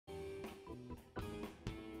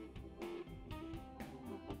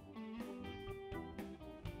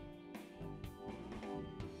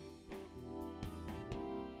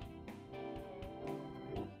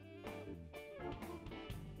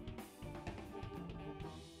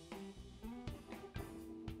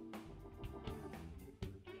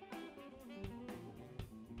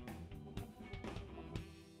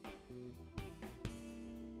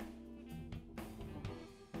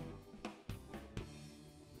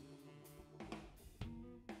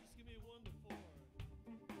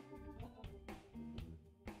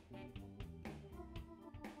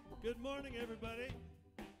Good morning, everybody.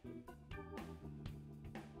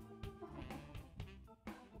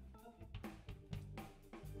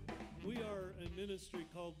 We are a ministry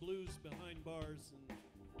called Blues Behind Bars, and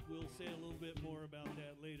we'll say a little bit more about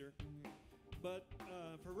that later. But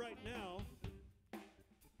for right now,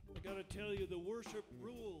 I got to tell you the worship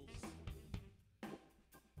rules.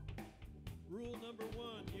 Rule number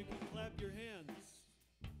 1, you can clap your hands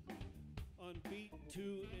on beat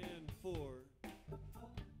 2 and 4.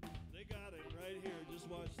 They got it right here. Just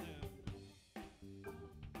watch them.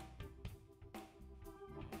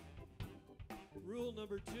 Rule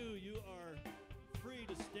number 2, you are free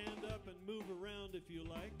to stand up and move around if you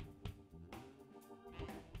like.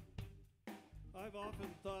 I've often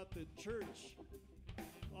thought that church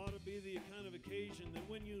ought to be the kind of occasion that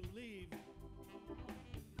when you leave,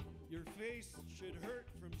 your face should hurt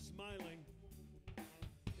from smiling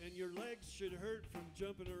and your legs should hurt from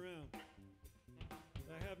jumping around.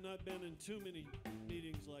 I have not been in too many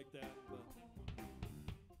meetings like that, but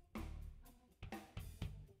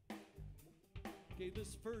okay,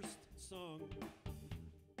 this first song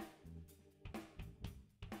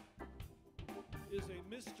is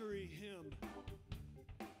a mystery hymn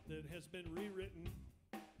that has been rewritten.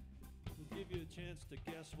 We'll give you a chance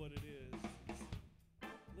to guess what it is.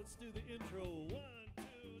 Let's do the intro. 1, 2,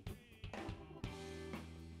 3.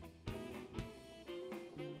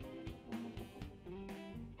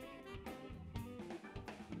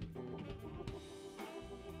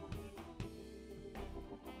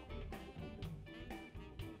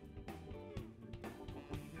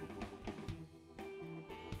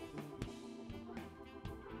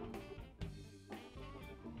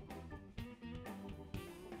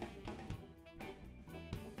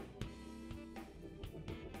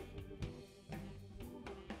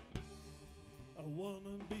 I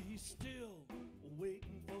wanna be still,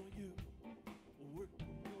 waiting for you,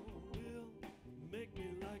 working your will, make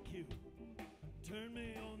me like you, turn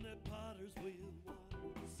me on that potter's wheel,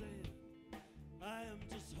 water and sand, I am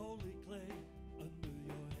just holy clay under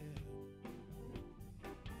your hand,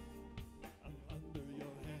 I'm under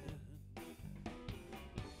your hand,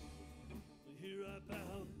 here I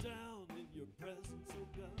bow down in your presence, oh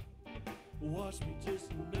God, wash me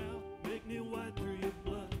just now, make me white through your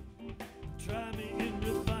blood. Try me in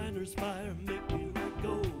refiner's fire, make me let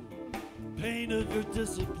go. Pain of your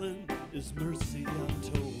discipline is mercy, I'm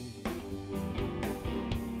told.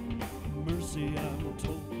 Mercy, I'm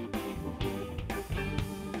told.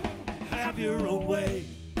 Have your own way.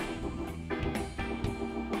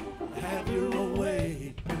 Have your own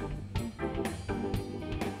way.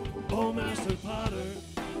 Oh, Master Potter,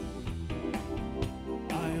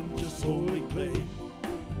 I am just holy clay.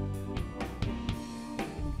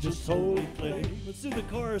 Just holy clay. Let's do the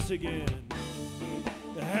chorus again.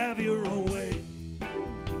 Have your own way.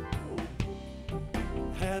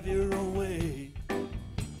 Have your own way.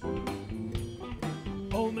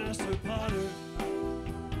 Oh, Master Potter,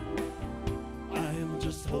 I am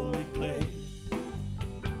just holy clay.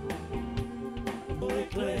 Holy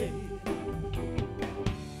clay.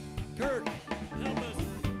 Kirk, help us.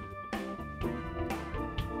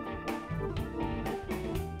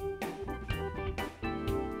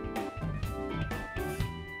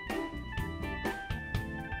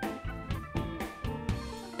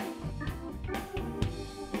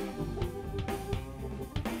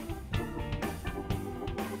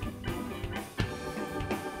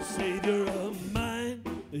 Savior of mine,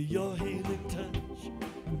 your healing touch,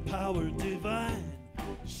 power divine,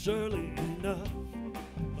 surely enough.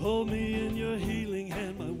 Hold me in your healing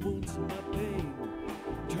hand, my wounds and my pain.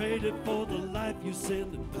 Trade it for the life you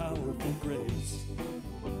send and powerful grace.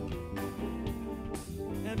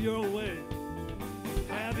 Have your own way.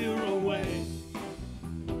 Have your own way.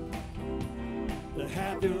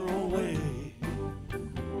 Have your own way.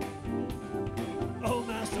 Oh,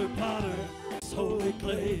 Master Potter, holy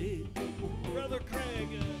clay. Brother Craig,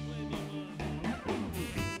 play me one.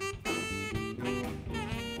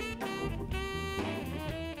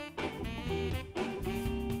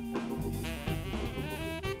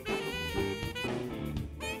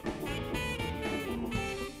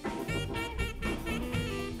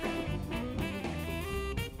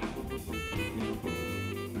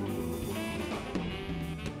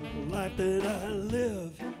 The life that I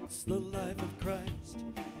live, it's the life of Christ.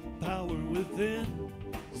 Power within,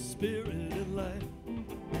 spirit and life.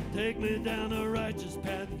 Take me down a righteous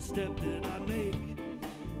path and step that I make.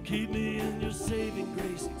 Keep me in your saving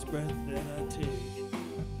grace each breath that I take.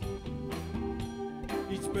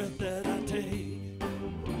 Each breath that I take.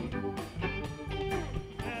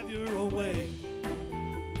 Have your own way.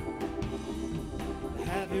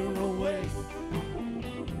 Have your own way.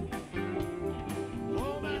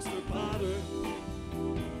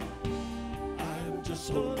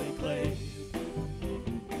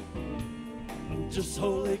 just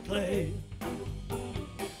holy clay.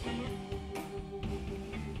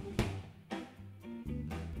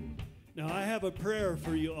 Now I have a prayer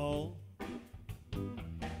for you all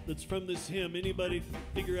that's from this hymn. Anybody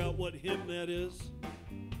figure out what hymn that is?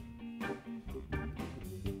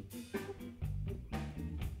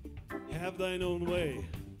 Have thine own way.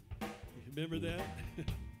 Remember that?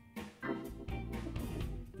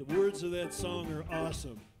 The words of that song are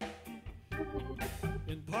awesome.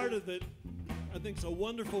 And part of it, I think, is a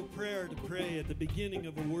wonderful prayer to pray at the beginning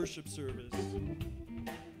of a worship service.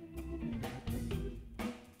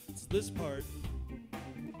 It's this part.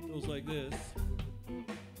 It goes like this.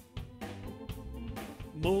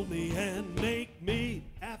 Mold me and make me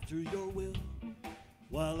after your will,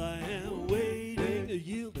 while I am waiting,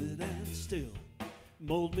 yielded and still.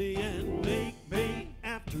 Mold me and make me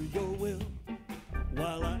after your will,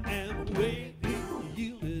 while I am waiting,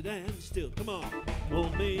 yielded and still. Come on.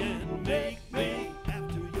 Mold me and make me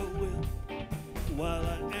after your will, while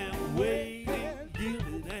I am waiting,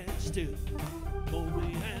 yielded and still. Mold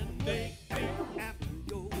me and make me after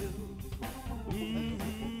your will. Mold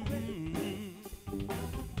me.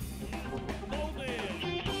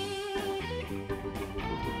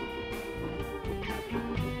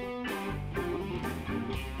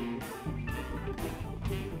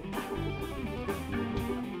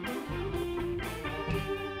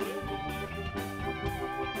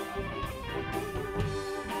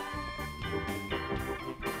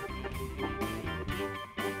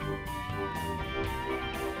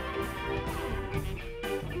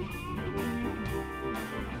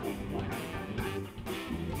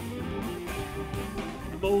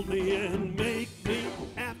 Mold me and make me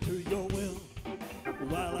after your will,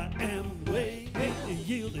 while I am waiting,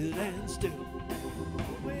 yielded and still.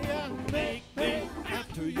 Mold me and make me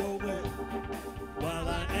after your will, while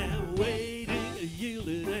I am waiting,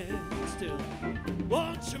 yielded and still.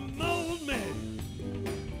 Won't you mold me?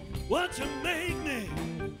 Won't you make me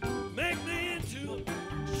into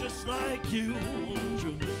just like you want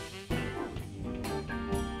to?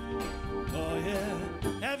 Oh yeah,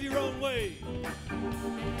 have your own way.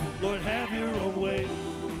 Lord, have your own way.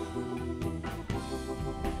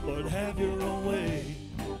 Lord, have your own way.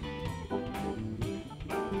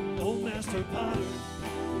 Oh, Master Potter,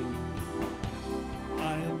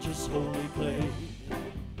 I am just holy clay.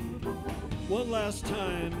 One last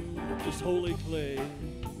time, just holy clay.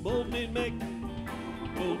 Mold me and make me,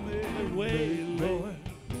 mold me and way, Lord.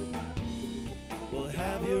 Well,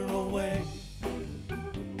 have your own way.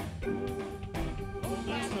 Oh,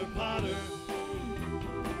 Master Potter,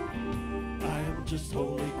 I am just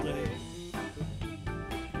holy clay.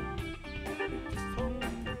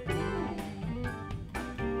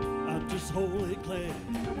 I'm just holy clay.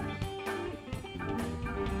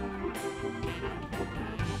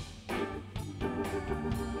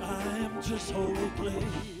 I am just holy clay.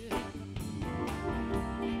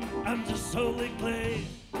 I'm just holy clay.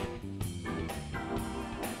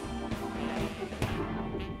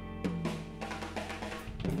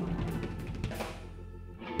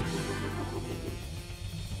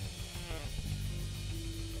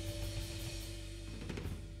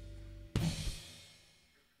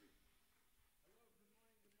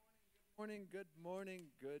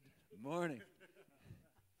 Good morning.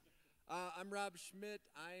 I'm Rob Schmidt.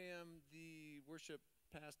 I am the worship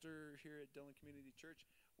pastor here at Dillon Community Church.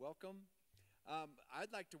 Welcome.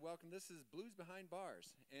 I'd like to welcome, this is Blues Behind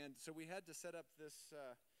Bars, and so we had to set up this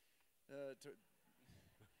to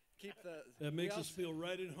keep the... That makes us feel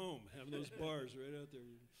right at home, having those bars right out there.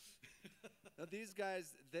 Now these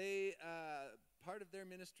guys, they, part of their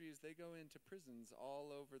ministry is they go into prisons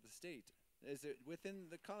all over the state. Is it within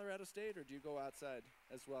the Colorado state, or do you go outside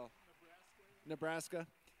as well? Nebraska.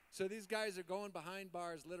 So these guys are going behind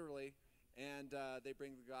bars, literally, and they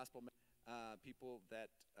bring the gospel people that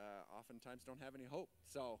oftentimes don't have any hope.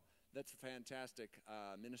 So that's a fantastic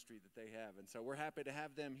ministry that they have. And so we're happy to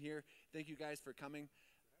have them here. Thank you guys for coming.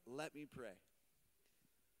 Let me pray.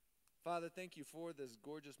 Father, thank you for this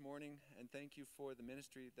gorgeous morning, and thank you for the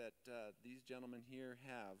ministry that these gentlemen here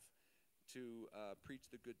have to preach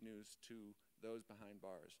the good news to those behind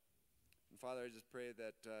bars. And Father, I just pray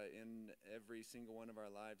that in every single one of our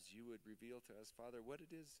lives, you would reveal to us, Father, what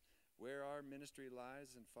it is, where our ministry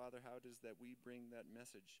lies, and Father, how it is that we bring that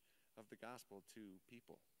message of the gospel to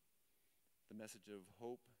people. The message of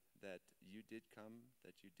hope that you did come,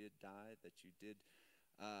 that you did die, that you did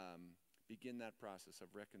begin that process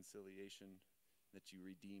of reconciliation, that you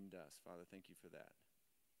redeemed us. Father, thank you for that.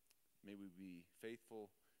 May we be faithful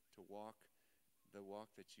to walk the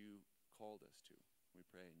walk that you called us to. We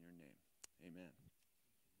pray in your name. Amen.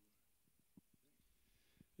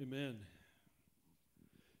 Amen.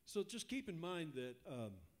 So just keep in mind that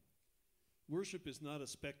worship is not a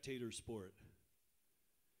spectator sport.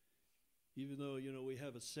 Even though, you know, we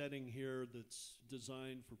have a setting here that's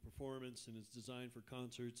designed for performance and it's designed for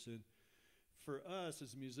concerts. And for us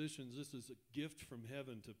as musicians, this is a gift from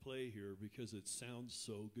heaven to play here because it sounds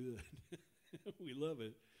so good. We love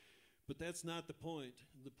it. But that's not the point.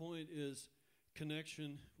 The point is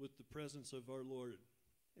connection with the presence of our Lord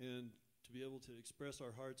and to be able to express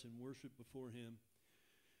our hearts in worship before Him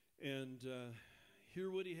and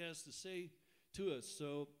hear what He has to say to us.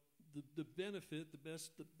 So the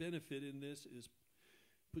best benefit in this is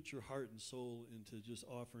put your heart and soul into just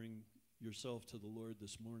offering yourself to the Lord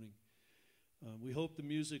this morning. We hope the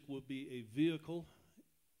music will be a vehicle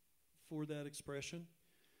for that expression.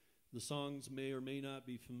 The songs may or may not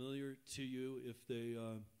be familiar to you.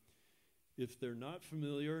 If they're not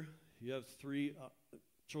familiar, you have three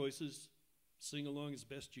choices. Sing along as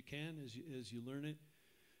best you can as you learn it,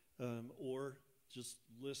 or just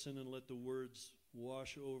listen and let the words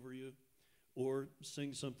wash over you, or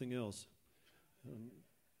sing something else,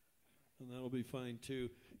 and that'll be fine too.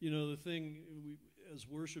 You know, the thing, as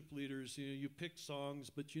worship leaders, you know, you pick songs,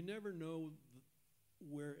 but you never know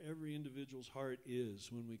where every individual's heart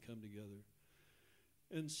is when we come together.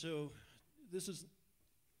 And so this is,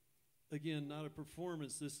 again, not a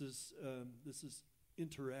performance. This is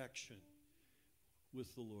interaction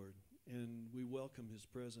with the Lord, and we welcome His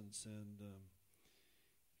presence. And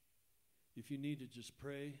if you need to just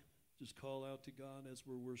pray, just call out to God as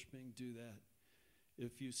we're worshiping, do that.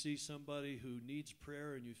 If you see somebody who needs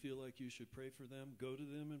prayer and you feel like you should pray for them, go to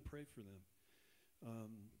them and pray for them.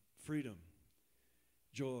 Freedom,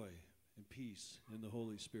 joy, and peace in the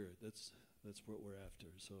Holy Spirit. That's what we're after.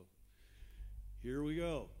 So here we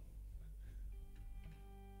go.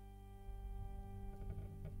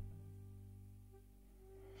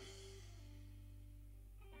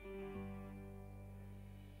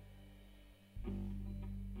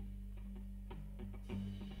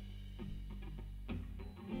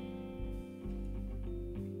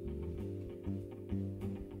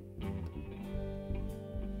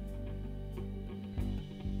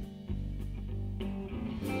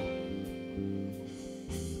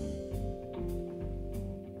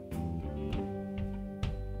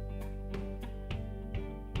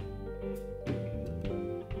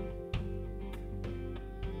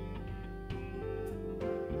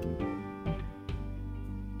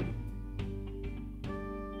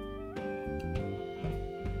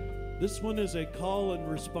 This one is a call and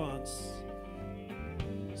response.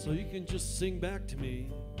 So you can just sing back to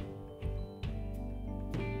me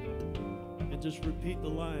and just repeat the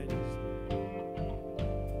lines.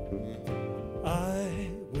 I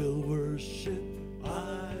will worship.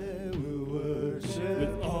 I will worship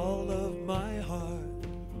with all of my heart.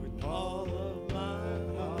 With all of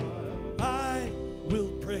my heart. I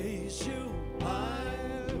will praise you. I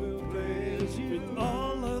will praise you with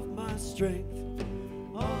all of my strength.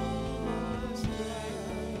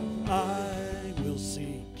 I will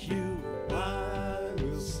seek you. I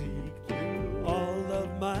will seek you all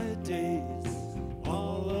of my days.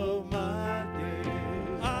 All of my days.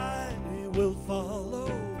 I will follow.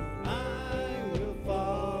 I will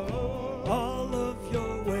follow all of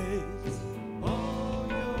your ways. All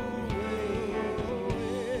your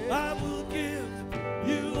ways. I will give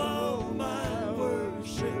you all my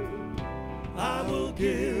worship. I will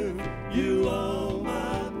give you all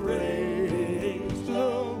my praise.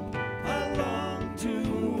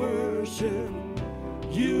 Word.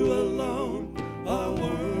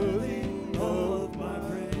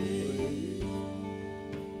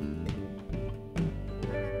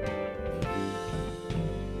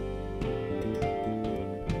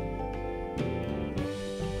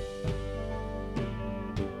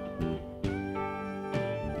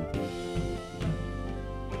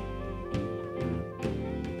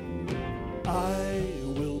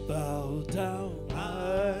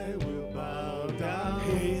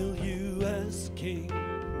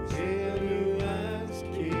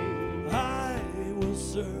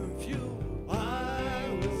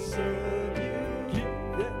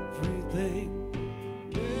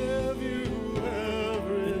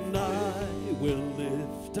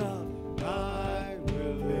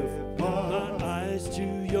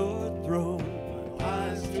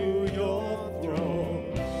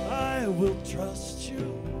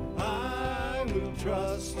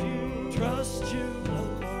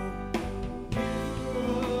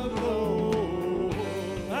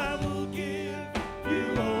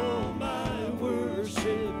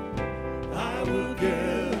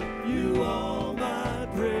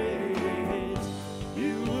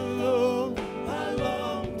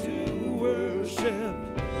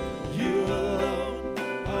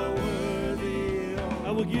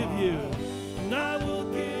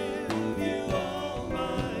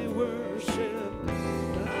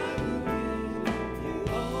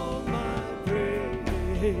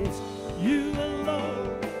 praise. You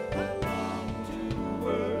alone I long to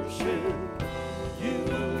worship. You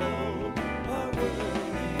alone are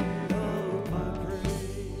worthy of my praise.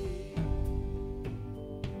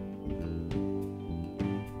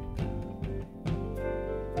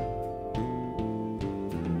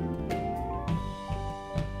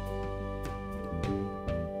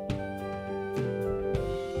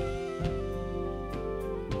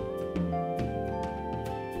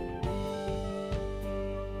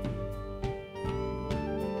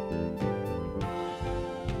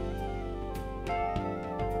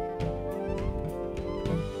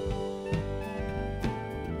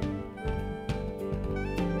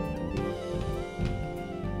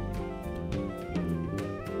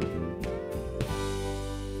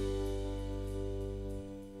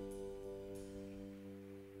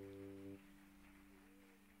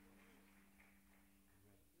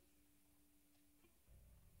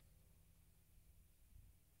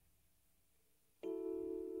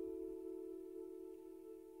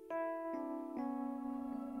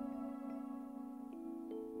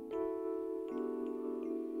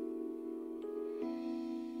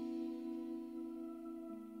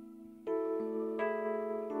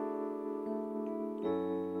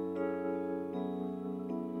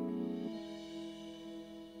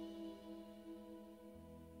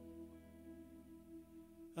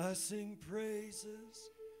 I sing praises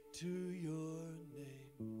to your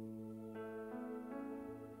name.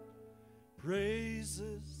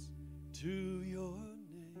 Praises to your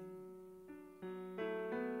name.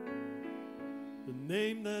 The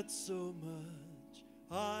name that's so much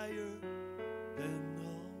higher than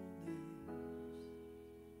all names.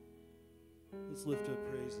 Let's lift up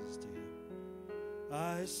praises to him.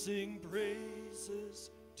 I sing praises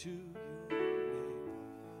to your name.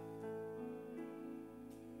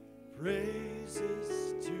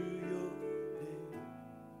 Praises to your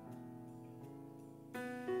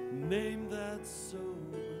name. Name that's so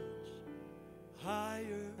much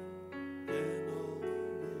higher than all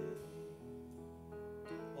names.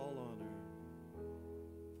 All honor.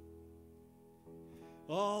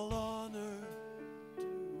 All honor to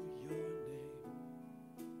your name.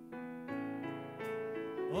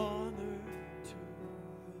 Honor to your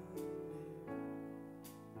name.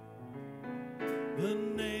 The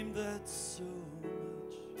name that's so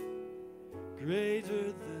much greater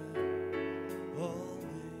than all names.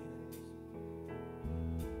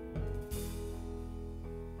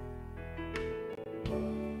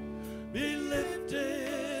 Be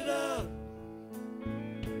lifted up.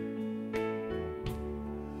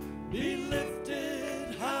 Be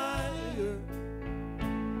lifted higher.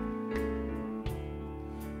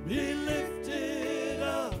 Be lifted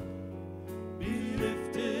up. Be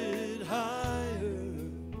lifted higher.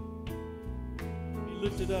 Be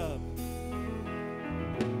lifted up.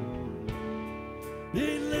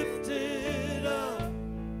 Be lifted up.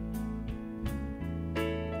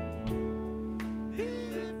 Be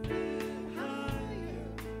lifted higher.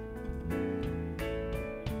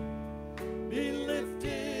 Be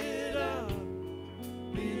lifted up.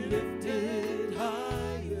 Be lifted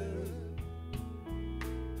higher.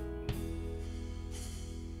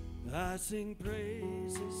 I sing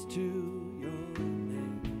praises to your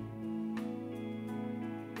name.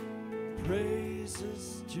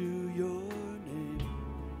 Praises to your name.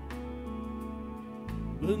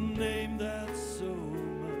 The name that's so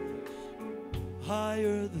much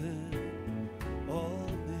higher than all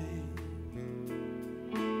names.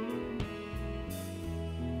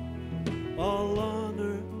 All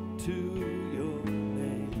honor to your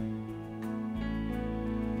name.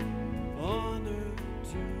 Honor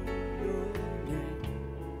to your name.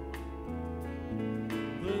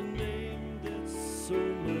 The name that's so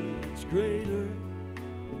much greater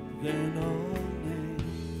than all names.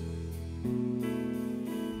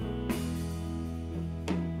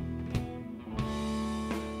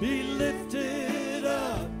 Be lifted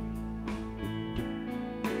up.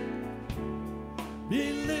 Be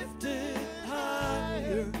lifted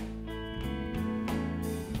higher.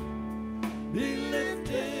 Be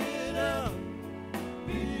lifted up.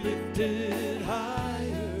 Be lifted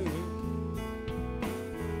higher.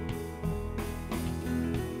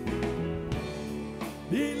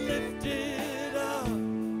 Be lifted up.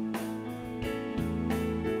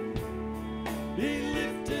 Be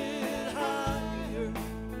lifted higher.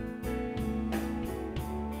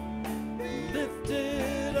 Be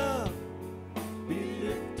lifted up. Be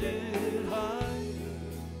lifted higher.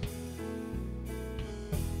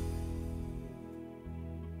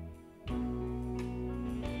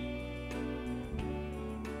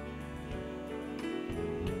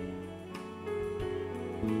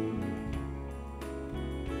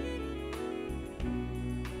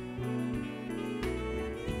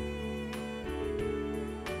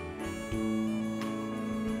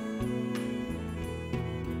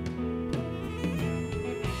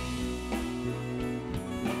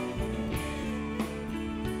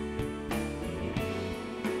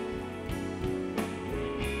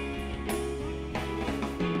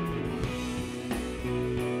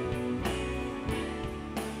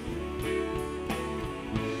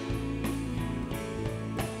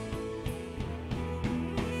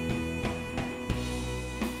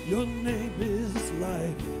 Your name is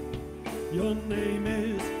life. Your name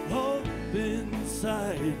is hope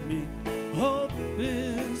inside me. Hope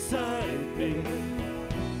inside me.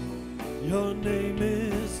 Your name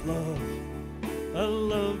is love. A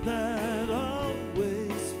love that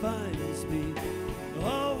always finds me.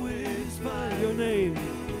 Always find your name.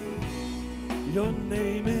 Your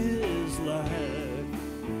name is life.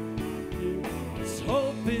 It's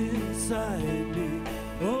hope inside me.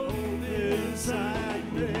 Hope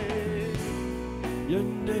inside me. Your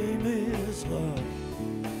name is love,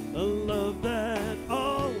 a love that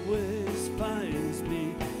always finds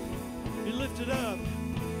me. Be lifted up.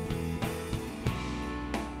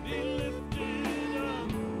 Be lifted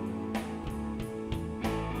up.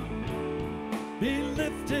 Be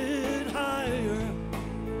lifted higher.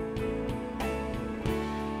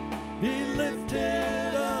 Be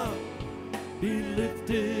lifted up. Be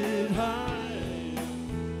lifted higher.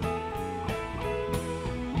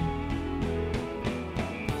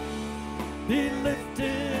 Be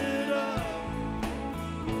lifted up.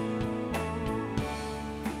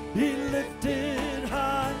 Be lifted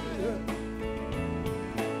higher.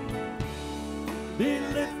 Be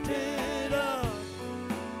lifted up.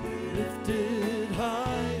 Be lifted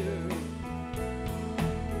higher.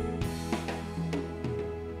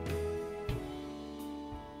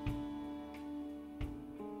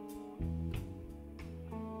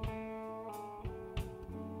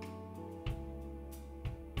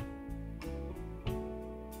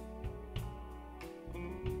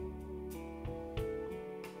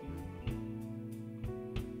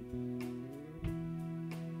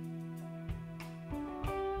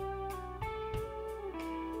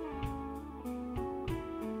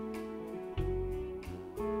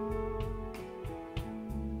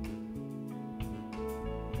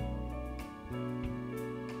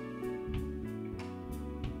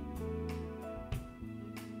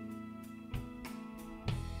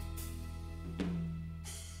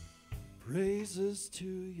 Praises to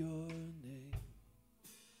your name.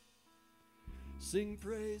 Sing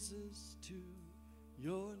praises to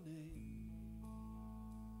your name.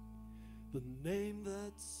 The name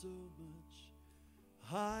that's so much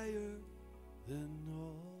higher than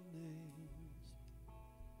all names.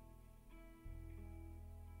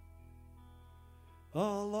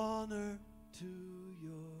 All honor to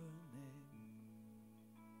your name.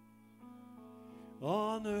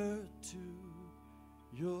 Honor to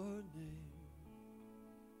your name.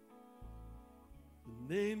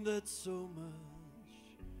 The name that's so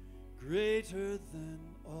much greater than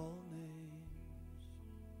all names.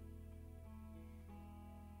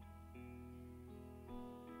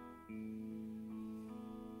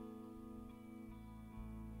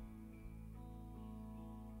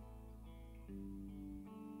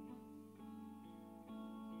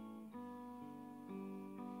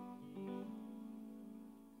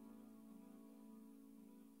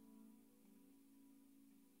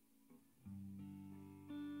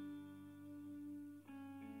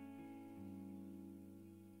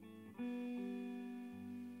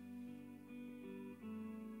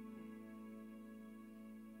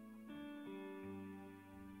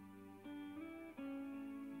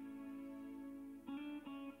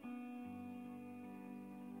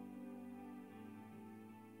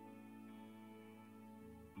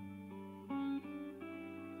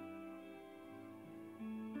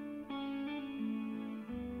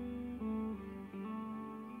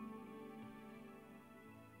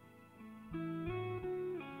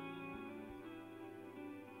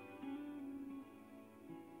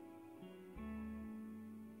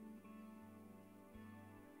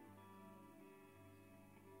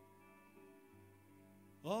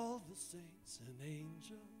 All the saints and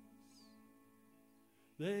angels,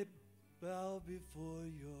 they bow before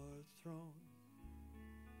your throne.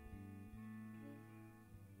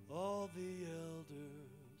 All the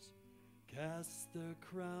elders cast their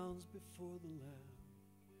crowns before the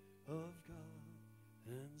Lamb of God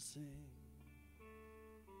and sing.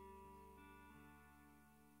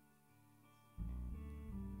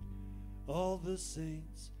 All the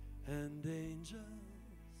saints and angels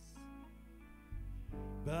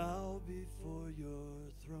bow before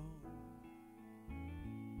your throne,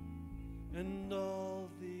 and all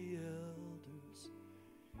the elders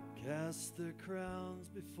cast their crowns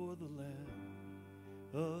before the Lamb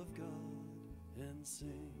of God and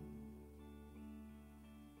sing.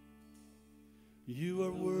 You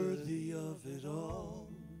are worthy of it all.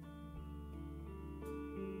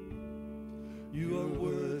 You are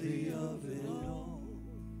worthy of it all.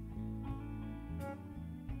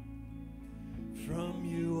 From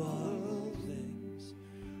you are all things,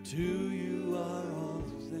 to you are all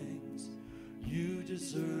things. You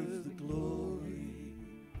deserve the glory.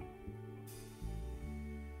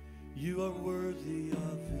 You are worthy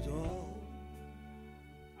of it all.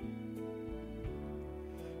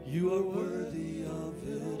 You are worthy of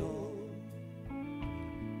it all.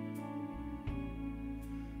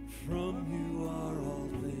 From you are all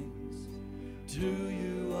things, to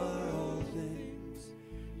you are all things.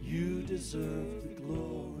 You deserve the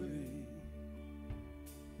glory.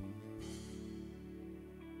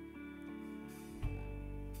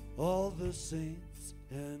 All the saints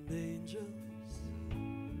and angels,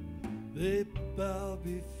 they bow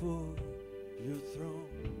before your throne.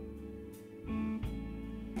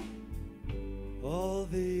 All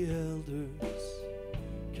the elders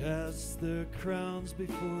cast their crowns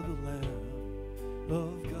before the Lamb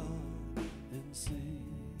of God and sing.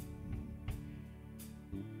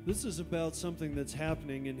 This is about something that's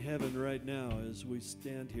happening in heaven right now as we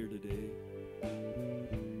stand here today.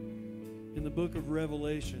 In the book of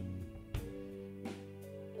Revelation,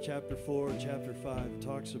 chapter 4, chapter 5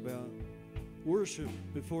 talks about worship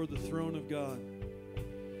before the throne of God.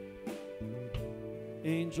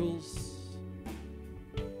 Angels,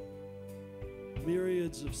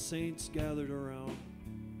 myriads of saints gathered around.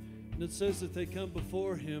 And it says that they come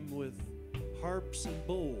before him with harps and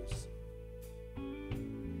bowls,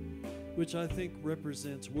 which I think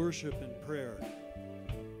represents worship and prayer.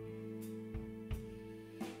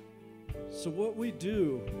 So what we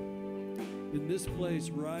do in this place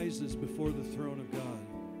rises before the throne of God.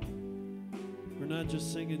 We're not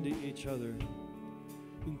just singing to each other.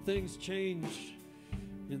 And things change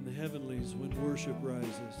in the heavenlies when worship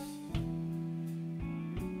rises.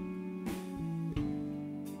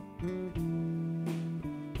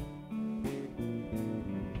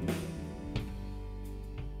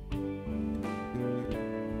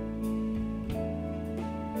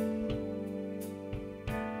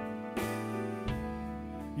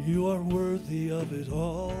 You are worthy of it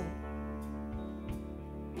all.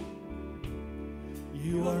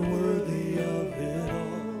 You are worthy of it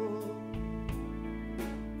all.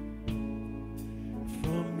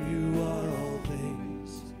 From you are all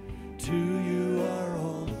things, to you are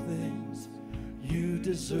all things. You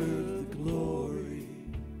deserve the glory.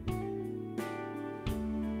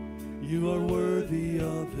 You are worthy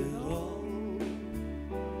of it all.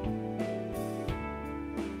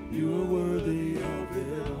 You are worthy of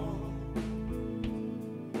it all.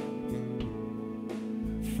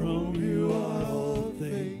 From you are all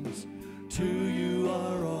things, to you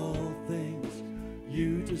are all things.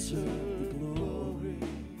 You deserve the glory.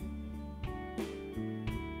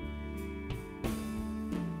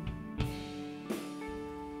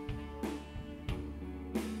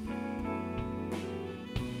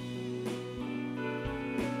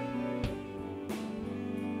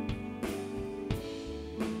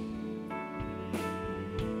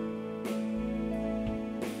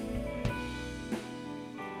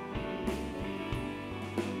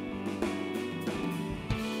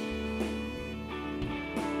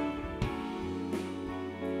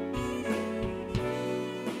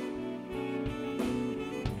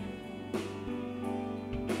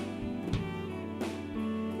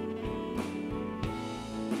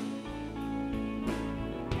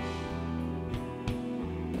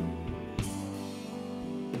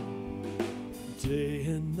 Day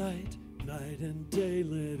and night, night and day,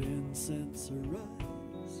 let incense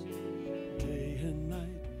arise. Day and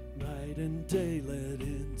night, night and day, let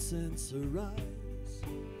incense arise.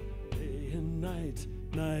 Day and night,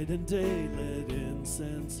 night and day, let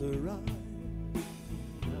incense arise.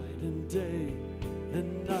 Night and day,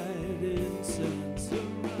 and night incense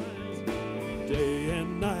arise. Day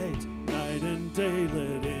and night, night and day,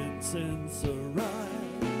 let incense arise.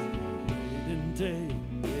 Night and day,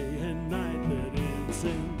 day and night, let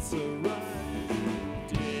incense arise.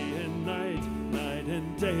 Day and night, night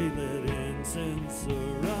and day, let incense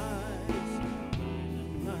arise. Night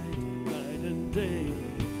and night, night and day,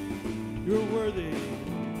 you're worthy.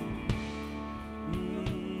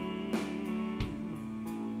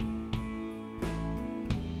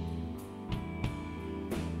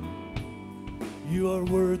 You are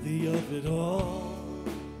worthy of it all.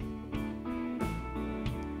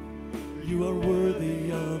 You are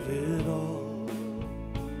worthy of it all.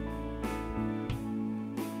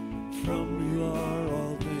 From you are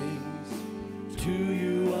all things, to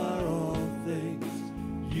you are all things.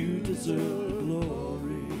 You deserve the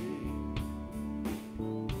glory.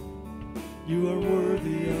 You are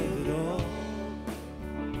worthy of it all.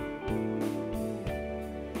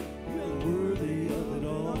 You are worthy of it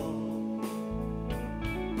all.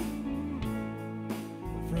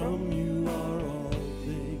 From you are all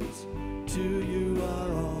things, to you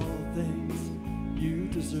are all things. You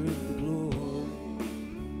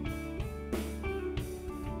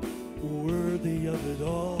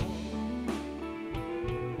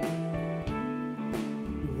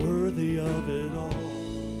of it all.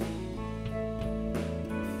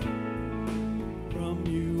 From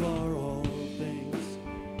you are all things,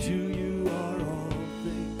 to you are all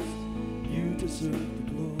things, you deserve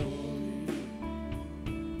the glory.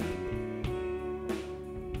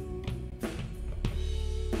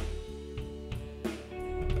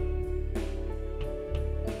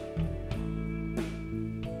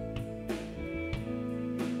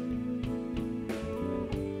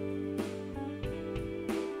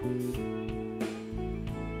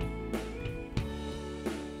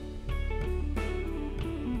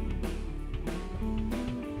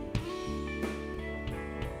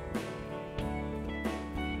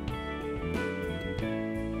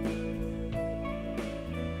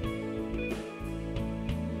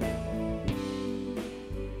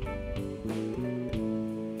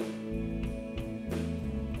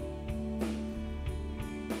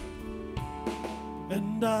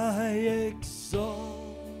 And I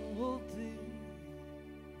exalt thee,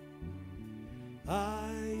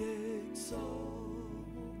 I exalt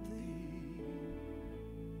thee,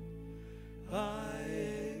 I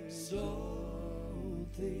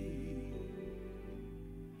exalt thee,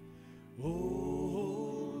 O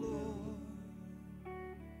Lord,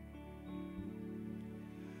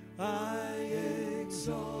 I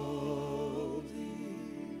exalt thee,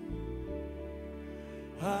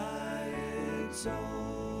 I exalt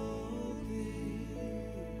thee,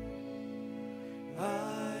 I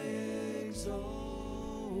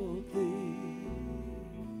exalt thee,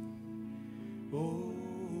 O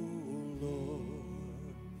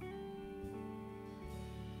Lord.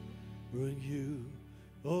 For you,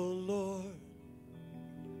 O Lord,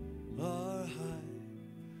 are high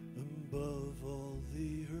above all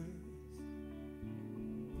the earth.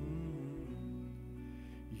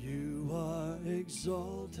 You are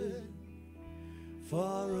exalted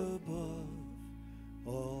far above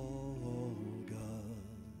all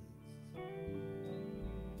gods.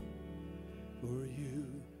 For you,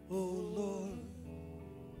 O Lord,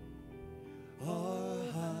 are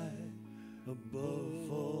high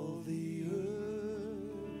above all the earth.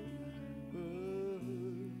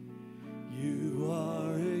 You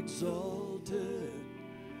are exalted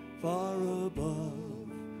far above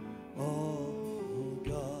all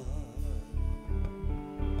gods.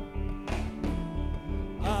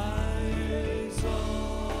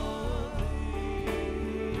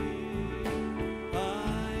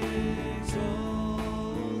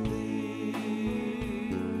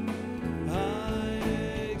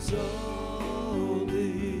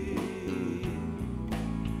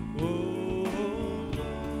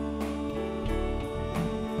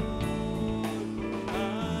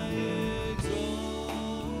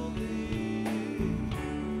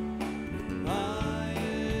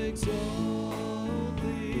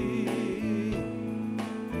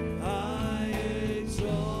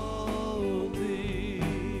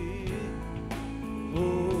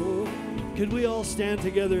 Could we all stand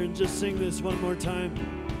together and just sing this one more time?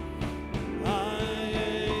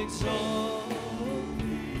 I exalt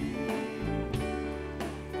thee,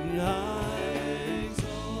 I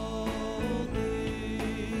exalt thee,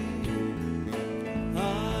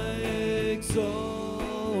 I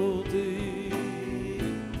exalt thee,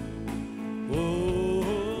 oh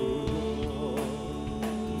Lord,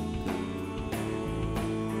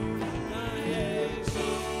 I exalt.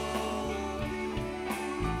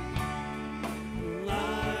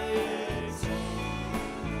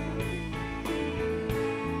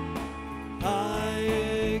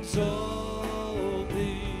 Exalt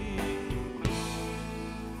thee,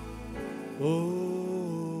 O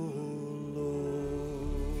Lord.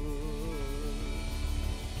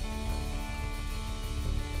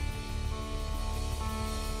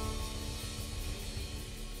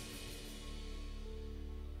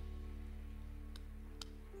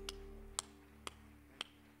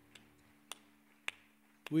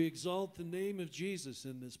 We exalt the name of Jesus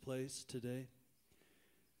in this place today.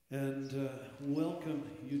 And welcome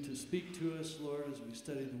you to speak to us, Lord, as we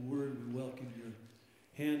study the Word. We welcome your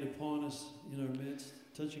hand upon us in our midst,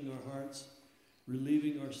 touching our hearts,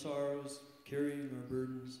 relieving our sorrows, carrying our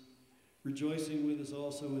burdens, rejoicing with us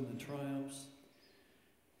also in the triumphs.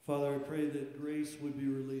 Father, I pray that grace would be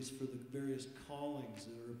released for the various callings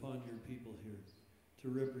that are upon your people here to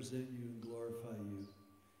represent you and glorify you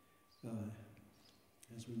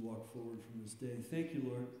as we walk forward from this day. Thank you,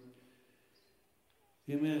 Lord.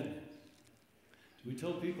 Amen. Do we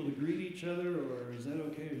tell people to greet each other, or is that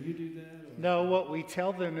okay? Or you do that? Or? No, what we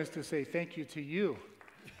tell them is to say thank you to you.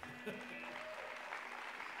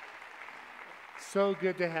 So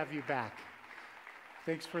good to have you back.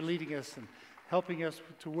 Thanks for leading us and helping us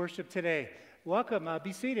to worship today. Welcome.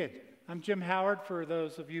 Be seated. I'm Jim Howard, for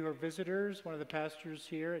those of you who are visitors, one of the pastors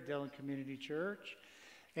here at Dillon Community Church.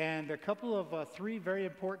 And a couple of three very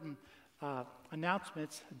important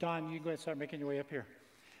announcements. Don, you can go ahead and start making your way up here.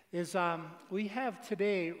 We have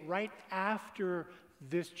today, right after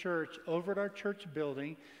this church, over at our church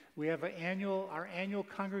building, we have our annual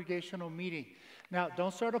congregational meeting. Now,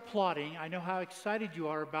 don't start applauding. I know how excited you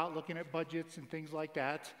are about looking at budgets and things like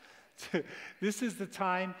that. This is the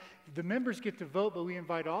time, the members get to vote, but we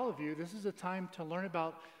invite all of you. This is a time to learn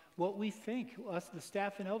about what we think, us, the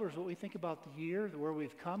staff and elders, what we think about the year, where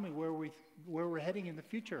we've come, and where we're heading in the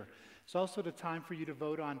future. It's also the time for you to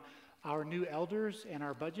vote on our new elders and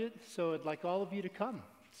our budget. So I'd like all of you to come.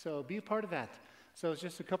 So be a part of that. So it's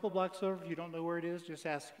just a couple blocks over. If you don't know where it is, just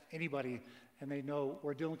ask anybody, and they know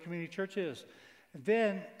where Dillon Community Church is. And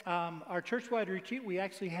then our church-wide retreat, we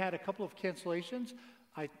actually had a couple of cancellations.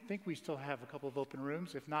 I think we still have a couple of open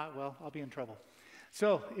rooms. If not, well, I'll be in trouble.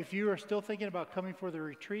 So if you are still thinking about coming for the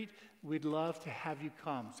retreat, we'd love to have you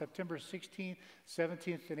come. September 16th,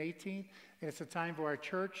 17th, and 18th. And it's a time for our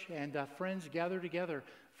church and friends gather together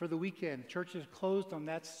for the weekend. Church is closed on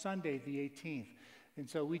that Sunday, the 18th. And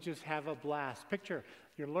so we just have a blast. Picture,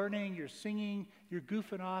 you're learning, you're singing, you're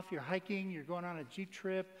goofing off, you're hiking, you're going on a Jeep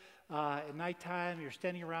trip. At nighttime, you're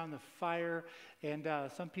standing around the fire, and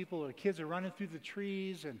kids are running through the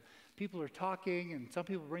trees, and people are talking, and some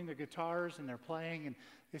people bring their guitars, and they're playing, and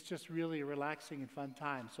it's just really a relaxing and fun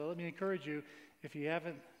time. So let me encourage you, if you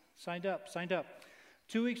haven't signed up.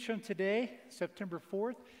 2 weeks from today, September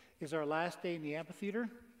 4th, is our last day in the amphitheater.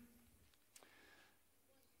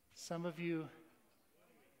 Some of you,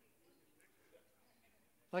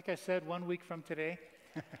 like I said, 1 week from today.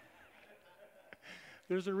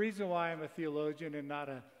 There's a reason why I'm a theologian and not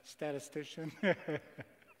a statistician.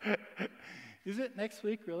 Is it next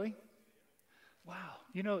week, really? Wow.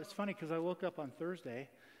 You know, it's funny because I woke up on Thursday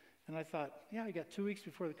and I thought, yeah, I got 2 weeks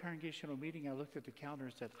before the congregational meeting. I looked at the calendar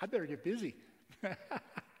and said, I better get busy.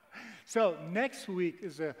 So next week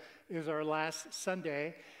is our last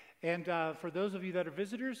Sunday. And for those of you that are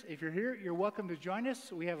visitors, if you're here, you're welcome to join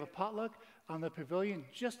us. We have a potluck on the pavilion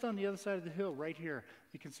just on the other side of the hill right here.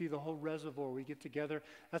 You can see the whole reservoir. We get together.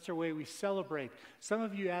 That's our way we celebrate. Some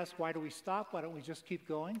of you ask, why do we stop? Why don't we just keep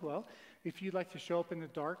going? Well, if you'd like to show up in the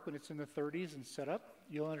dark when it's in the 30s and set up,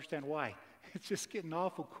 you'll understand why. It's just getting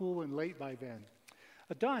awful cool and late by then.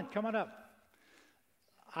 Don, come on up.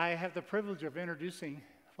 I have the privilege of introducing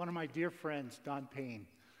one of my dear friends, Don Payne.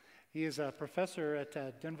 He is a professor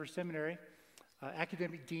at Denver Seminary,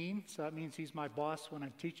 academic dean, so that means he's my boss when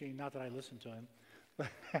I'm teaching, not that I listen to him.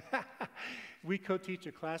 We co-teach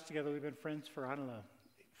a class together. We've been friends for,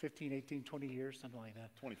 15, 18, 20 years, something like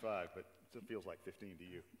that. 25, but it feels like 15 to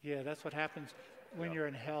you. Yeah, that's what happens when you're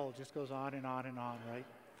in hell. It just goes on and on and on, right?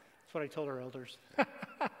 That's what I told our elders.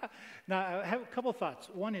 Now, I have a couple thoughts.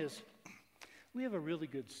 One is, we have a really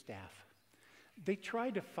good staff. They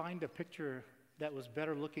tried to find a picture that was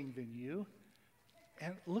better looking than you,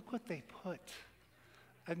 and look what they put.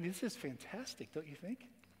 I mean, this is fantastic, don't you think?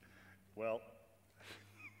 Well,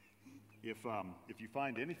 if you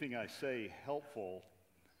find anything I say helpful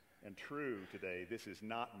and true today, this is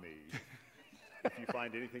not me. If you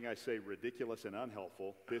find anything I say ridiculous and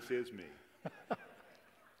unhelpful, this is me.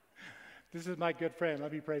 This is my good friend.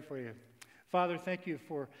 Let me pray for you. Father, thank you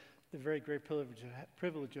for the very great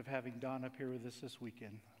privilege of having Don up here with us this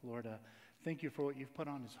weekend. Lord, thank you for what you've put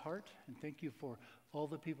on his heart, and thank you for all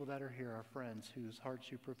the people that are here, our friends whose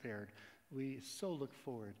hearts you prepared. We so look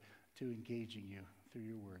forward to engaging you through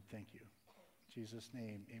your word. Thank you. In Jesus'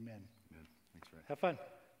 name, amen. Amen. Thanks, Fred. Have fun.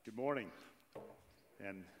 Good morning.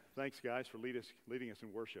 And thanks, guys, for leading us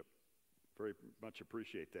in worship. Very much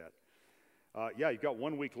appreciate that. You've got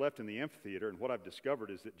 1 week left in the amphitheater, and what I've discovered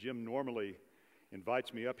is that Jim normally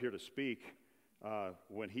invites me up here to speak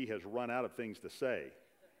when he has run out of things to say.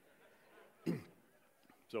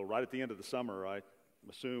 So right at the end of the summer, I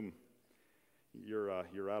assume you're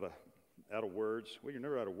out of words. Well, you're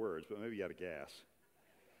never out of words, but maybe out of gas.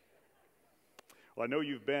 Well, I know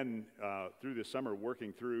you've been through this summer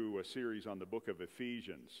working through a series on the book of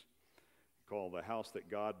Ephesians called "The House That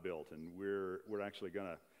God Built," and we're actually going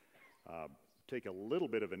to take a little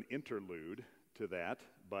bit of an interlude to that,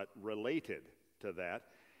 but related to that,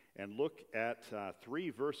 and look at 3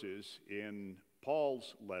 verses in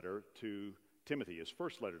Paul's letter to Timothy, his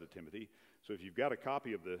first letter to Timothy. So if you've got a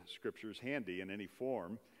copy of the scriptures handy in any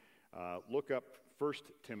form, look up 1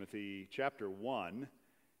 Timothy chapter 1.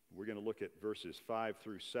 We're going to look at verses 5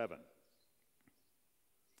 through 7.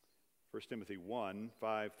 1 Timothy 1,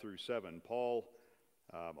 5 through 7. Paul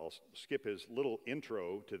I'll skip his little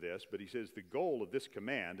intro to this, but he says the goal of this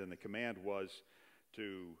command, and the command was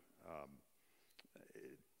to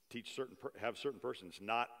have certain persons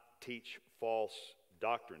not teach false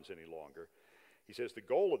doctrines any longer. He says the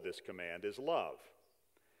goal of this command is love,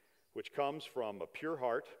 which comes from a pure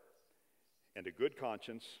heart and a good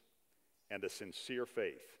conscience and a sincere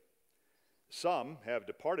faith. Some have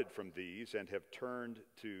departed from these and have turned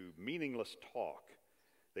to meaningless talk.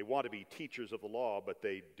 They want to be teachers of the law, but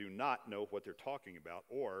they do not know what they're talking about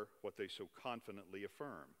or what they so confidently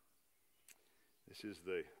affirm. This is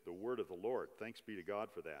the word of the Lord. Thanks be to God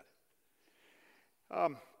for that.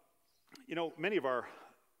 Many of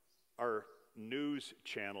our news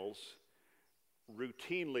channels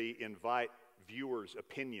routinely invite viewers'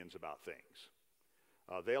 opinions about things.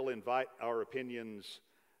 They'll invite our opinions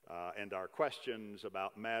and our questions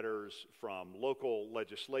about matters from local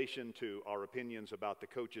legislation to our opinions about the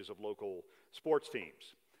coaches of local sports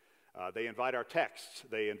teams. They invite our texts,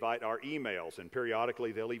 they invite our emails, and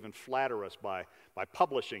periodically they'll even flatter us by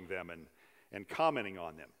publishing them and commenting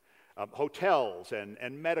on them. Hotels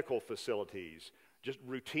and medical facilities just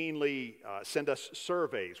routinely send us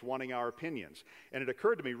surveys wanting our opinions. And it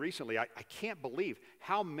occurred to me recently, I can't believe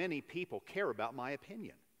how many people care about my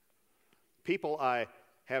opinion. People I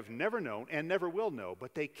have never known and never will know,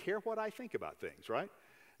 but they care what I think about things, right?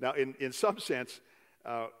 Now, in some sense,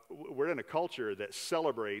 we're in a culture that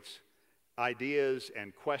celebrates ideas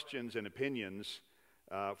and questions and opinions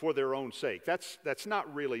for their own sake. That's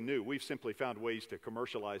not really new. We've simply found ways to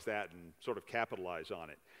commercialize that and sort of capitalize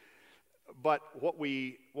on it. But what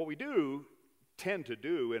we do tend to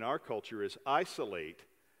do in our culture is isolate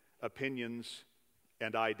opinions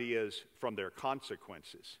and ideas from their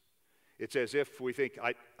consequences. It's as if we think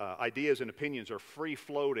ideas and opinions are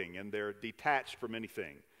free-floating and they're detached from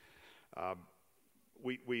anything.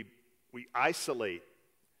 We isolate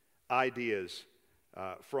ideas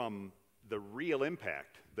from the real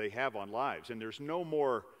impact they have on lives. And there's no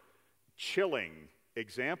more chilling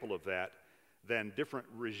example of that than different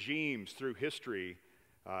regimes through history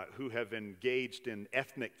who have engaged in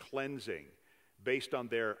ethnic cleansing based on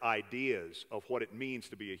their ideas of what it means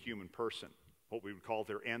to be a human person, what we would call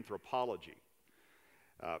their anthropology.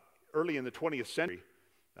 Early in the 20th century,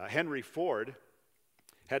 Henry Ford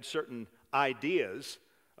had certain ideas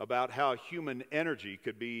about how human energy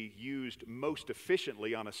could be used most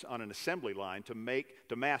efficiently on an assembly line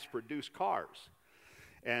to mass produce cars.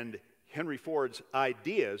 And Henry Ford's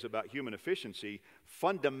ideas about human efficiency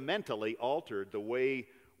fundamentally altered the way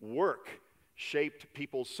work shaped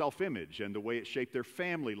people's self-image and the way it shaped their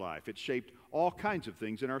family life. It shaped all kinds of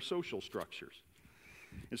things in our social structures.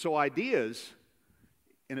 And so ideas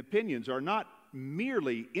and opinions are not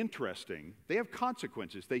merely interesting, they have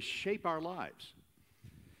consequences. They shape our lives.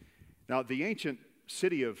 Now, the ancient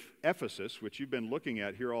city of Ephesus, which you've been looking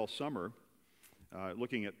at here all summer,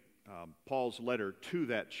 looking at Paul's letter to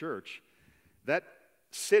that church, that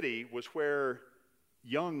city was where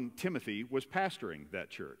young Timothy was pastoring that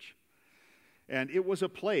church. And it was a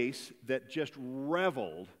place that just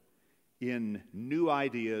reveled in new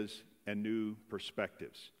ideas and new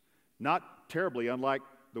perspectives. Not terribly unlike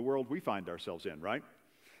the world we find ourselves in, right?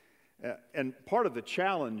 And part of the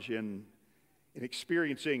challenge in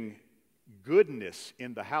experiencing goodness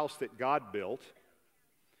in the house that God built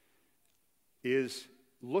is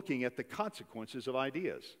looking at the consequences of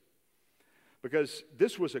ideas. Because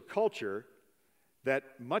this was a culture that,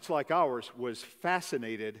 much like ours, was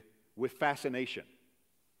fascinated with fascination.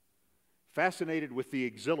 Fascinated with the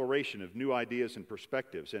exhilaration of new ideas and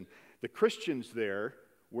perspectives. And the Christians there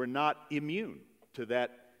were not immune to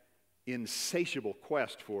that insatiable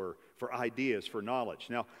quest for ideas, for knowledge.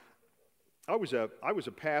 Now, I was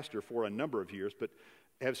a pastor for a number of years, but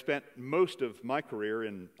have spent most of my career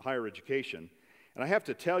in higher education. And I have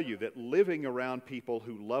to tell you that living around people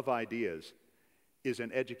who love ideas is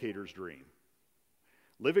an educator's dream.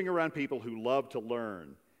 Living around people who love to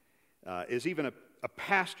learn is even a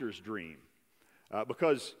pastor's dream,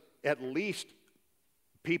 because at least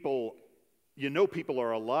people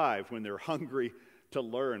are alive when they're hungry to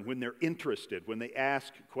learn, when they're interested, when they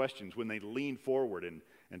ask questions, when they lean forward and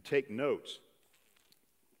take notes.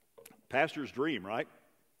 Pastor's dream, right?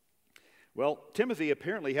 Well, Timothy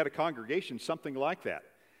apparently had a congregation something like that.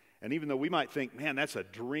 And even though we might think, man, that's a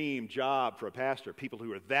dream job for a pastor, people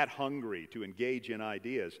who are that hungry to engage in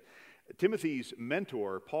ideas, Timothy's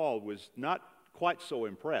mentor, Paul, was not quite so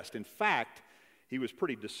impressed. In fact, he was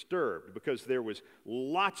pretty disturbed because there was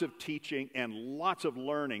lots of teaching and lots of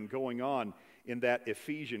learning going on in that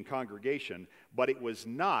Ephesian congregation, but it was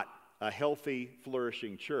not a healthy,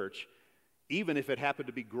 flourishing church, even if it happened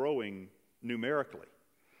to be growing numerically.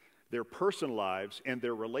 their personal lives and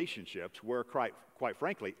their relationships were, quite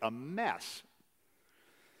frankly, a mess.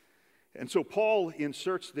 And so Paul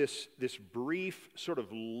inserts this brief, sort of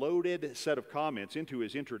loaded set of comments into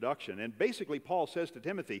his introduction. And basically, Paul says to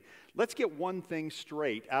Timothy, let's get one thing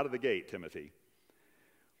straight out of the gate, Timothy.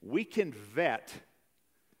 We can vet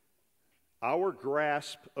our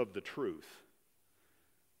grasp of the truth,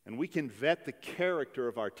 and we can vet the character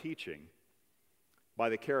of our teaching by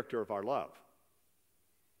the character of our love.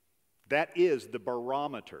 That is the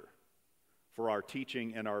barometer for our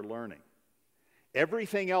teaching and our learning.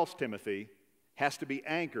 Everything else, Timothy, has to be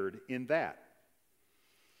anchored in that.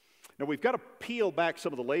 Now, we've got to peel back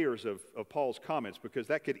some of the layers of Paul's comments, because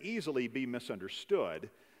that could easily be misunderstood,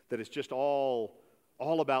 that it's just all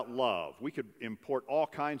about love. We could import all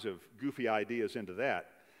kinds of goofy ideas into that.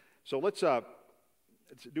 So let's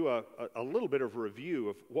do a little bit of a review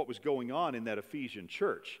of what was going on in that Ephesian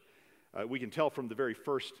church. We can tell from the very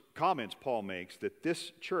first comments Paul makes that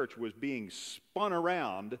this church was being spun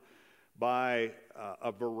around by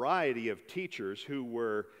a variety of teachers who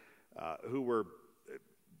were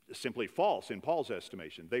simply false in Paul's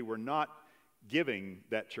estimation. They were not giving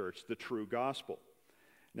that church the true gospel.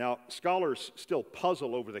 Now, scholars still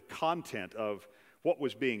puzzle over the content of what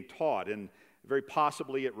was being taught, and very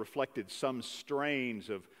possibly it reflected some strains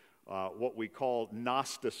of what we call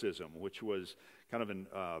Gnosticism, which was kind of in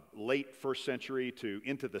late first century to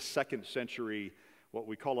into the second century, what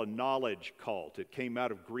we call a knowledge cult. It came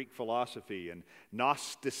out of Greek philosophy, and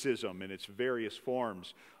Gnosticism in its various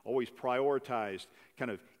forms always prioritized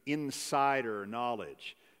kind of insider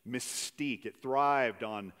knowledge, mystique. It thrived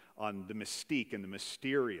on the mystique and the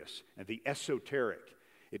mysterious and the esoteric.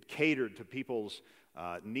 It catered to people's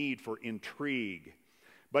need for intrigue.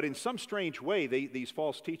 But in some strange way, these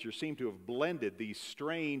false teachers seem to have blended these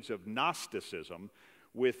strains of Gnosticism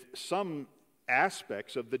with some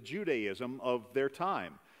aspects of the Judaism of their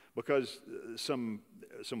time, because some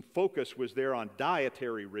focus was there on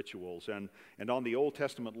dietary rituals and on the Old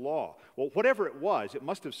Testament law. Well, whatever it was, it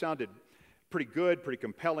must have sounded pretty good, pretty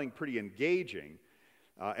compelling, pretty engaging,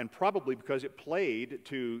 and probably because it played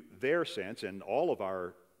to their sense, and all of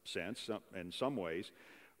our sense in some ways,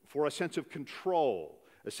 for a sense of control,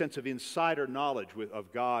 a sense of insider knowledge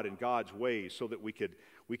of God and God's ways, so that we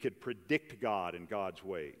could predict God and God's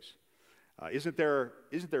ways. Isn't there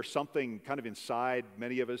something kind of inside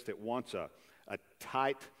many of us that wants a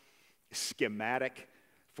tight schematic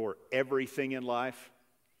for everything in life?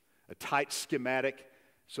 A tight schematic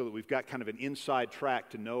so that we've got kind of an inside track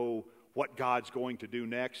to know what God's going to do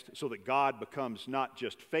next, so that God becomes not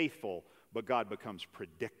just faithful, but God becomes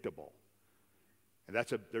predictable. And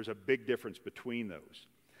there's a big difference between those.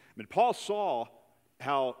 I mean, Paul saw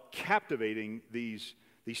how captivating these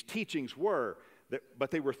teachings were,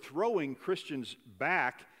 but they were throwing Christians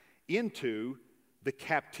back into the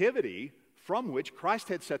captivity from which Christ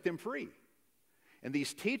had set them free. And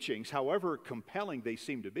these teachings, however compelling they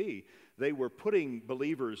seemed to be, they were putting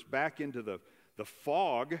believers back into the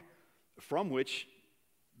fog from which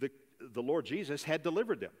the Lord Jesus had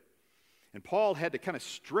delivered them. And Paul had to kind of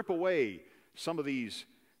strip away some of these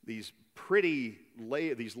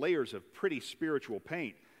layers of pretty spiritual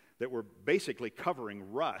paint that were basically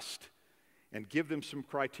covering rust, and give them some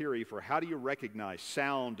criteria for how do you recognize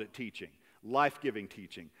sound teaching, life-giving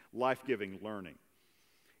learning.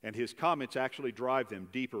 And his comments actually drive them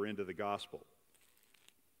deeper into the gospel.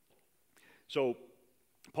 So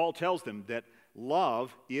Paul tells them that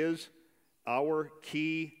love is our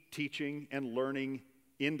key teaching and learning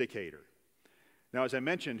indicator. Now, as I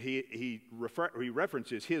mentioned, he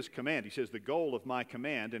references his command. He says, the goal of my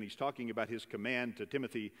command, and he's talking about his command to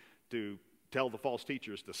Timothy to tell the false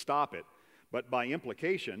teachers to stop it. But by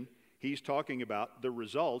implication, he's talking about the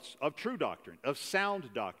results of true doctrine, of sound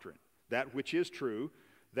doctrine, that which is true,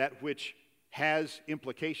 that which has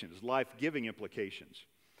implications, life-giving implications.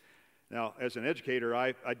 Now, as an educator,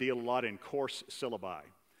 I deal a lot in course syllabi.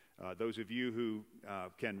 Those of you who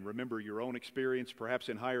can remember your own experience, perhaps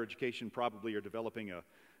in higher education, probably are developing a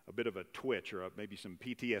bit of a twitch or maybe some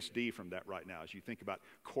PTSD from that right now as you think about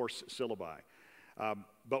course syllabi.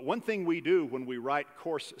 But one thing we do when we write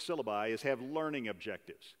course syllabi is have learning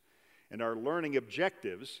objectives. And our learning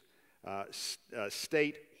objectives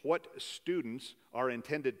state what students are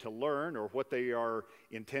intended to learn, or what they are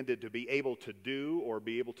intended to be able to do or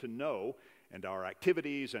be able to know. And our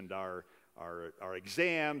activities and our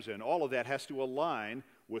exams and all of that has to align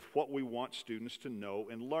with what we want students to know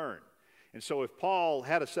and learn. And so if Paul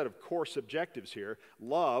had a set of course objectives here,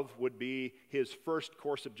 love would be his first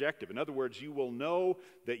course objective. In other words, you will know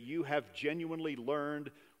that you have genuinely learned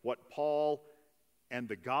what Paul and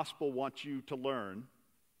the gospel want you to learn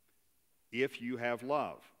if you have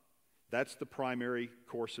love. That's the primary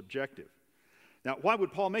course objective. Now, why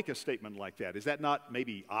would Paul make a statement like that? Is that not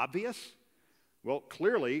maybe obvious? Well,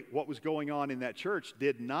 clearly, what was going on in that church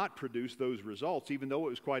did not produce those results, even though it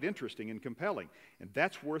was quite interesting and compelling. And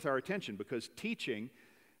that's worth our attention, because teaching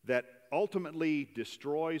that ultimately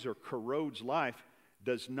destroys or corrodes life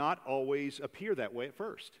does not always appear that way at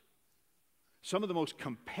first. Some of the most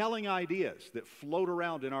compelling ideas that float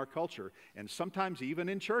around in our culture, and sometimes even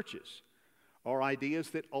in churches, are ideas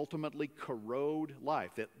that ultimately corrode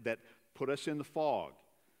life, that put us in the fog.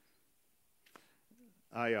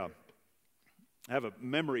 I have a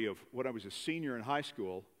memory of when I was a senior in high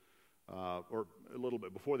school, or a little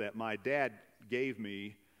bit before that. My dad gave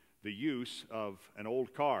me the use of an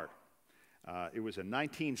old car. It was a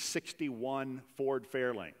 1961 Ford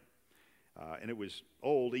Fairlane, and it was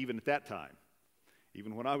old even at that time.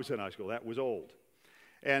 Even when I was in high school, that was old.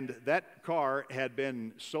 And that car had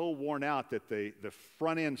been so worn out that the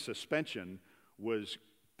front end suspension was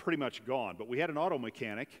pretty much gone. But we had an auto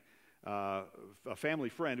mechanic, a family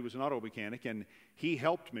friend who was an auto mechanic, and he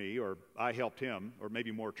helped me, or I helped him, or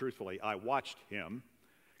maybe more truthfully, I watched him,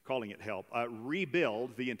 calling it help,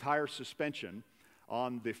 rebuild the entire suspension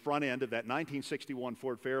on the front end of that 1961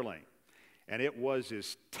 Ford Fairlane. And it was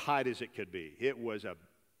as tight as it could be. It was a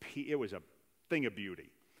thing of beauty.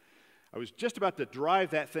 I was just about to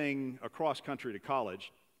drive that thing across country to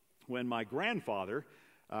college when my grandfather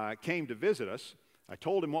came to visit us. I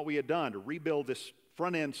told him what we had done to rebuild this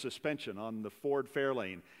front end suspension on the Ford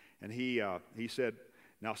Fairlane. And he said,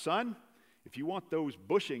 "Now, son, if you want those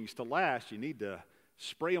bushings to last, you need to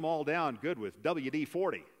spray them all down good with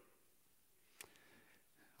WD-40.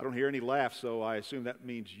 I don't hear any laughs, so I assume that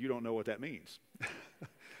means you don't know what that means.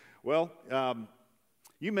 Well,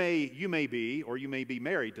 you may be, or you may be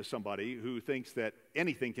married to somebody who thinks that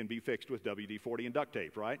anything can be fixed with WD-40 and duct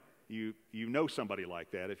tape, right? You know somebody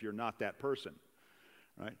like that if you're not that person,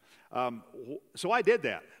 right? So I did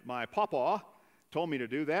that. My papa told me to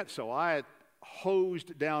do that, so I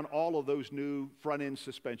hosed down all of those new front-end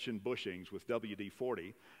suspension bushings with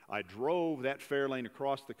WD-40. I drove that Fairlane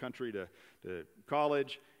across the country to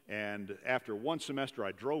college, and after one semester,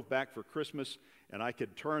 I drove back for Christmas, and I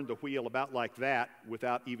could turn the wheel about like that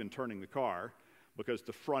without even turning the car because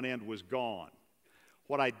the front end was gone.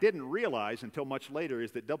 What I didn't realize until much later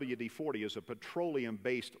is that WD-40 is a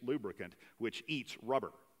petroleum-based lubricant which eats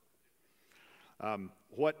rubber.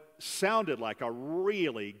 What sounded like a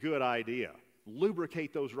really good idea,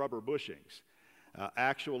 lubricate those rubber bushings,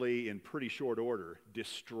 actually in pretty short order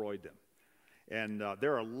destroyed them. And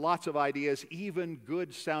there are lots of ideas, even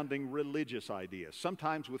good-sounding religious ideas,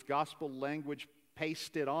 sometimes with gospel language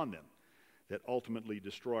pasted on them, that ultimately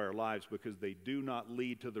destroy our lives because they do not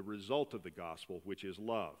lead to the result of the gospel, which is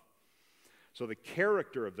love. So the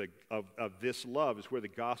character of this love is where the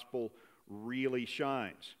gospel really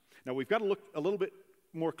shines. Now, we've got to look a little bit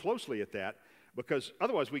more closely at that, because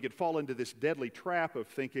otherwise we could fall into this deadly trap of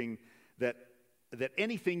thinking that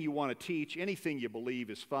anything you want to teach, anything you believe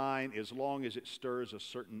is fine as long as it stirs a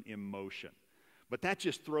certain emotion. But that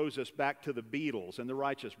just throws us back to the Beatles and the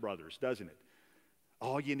Righteous Brothers, doesn't it?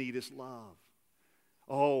 All you need is love.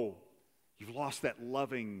 Oh, you've lost that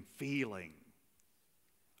loving feeling.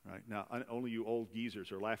 Right? Now, only you old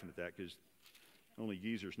geezers are laughing at that because only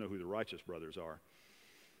geezers know who the Righteous Brothers are.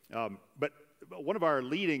 But one of our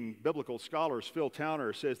leading biblical scholars, Phil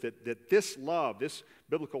Towner, says that this love, this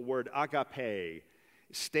biblical word agape,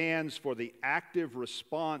 stands for the active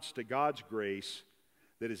response to God's grace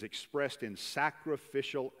that is expressed in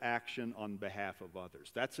sacrificial action on behalf of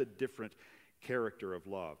others. That's a different character of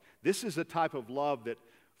love. This is a type of love that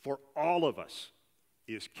for all of us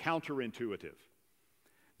is counterintuitive.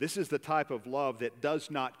 This is the type of love that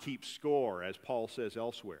does not keep score, as Paul says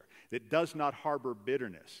elsewhere, that does not harbor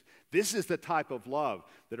bitterness. This is the type of love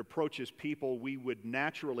that approaches people we would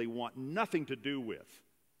naturally want nothing to do with,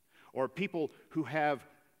 or people who have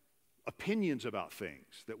opinions about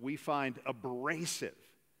things that we find abrasive,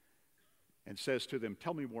 and says to them,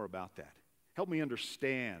 "Tell me more about that. Help me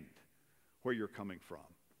understand where you're coming from."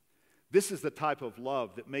 This is the type of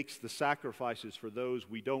love that makes the sacrifices for those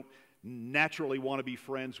we don't naturally want to be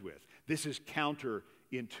friends with. This is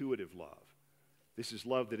counterintuitive love. This is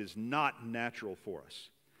love that is not natural for us.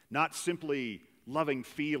 Not simply loving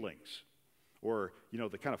feelings or,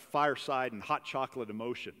 the kind of fireside and hot chocolate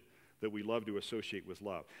emotion that we love to associate with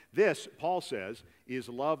love. This, Paul says, is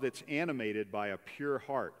love that's animated by a pure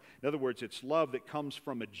heart. In other words, it's love that comes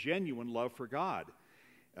from a genuine love for God,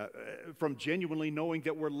 from genuinely knowing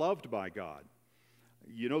that we're loved by God.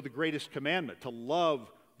 You know the greatest commandment, to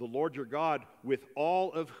love the Lord your God with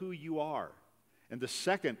all of who you are. And the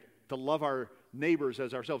second to love our neighbors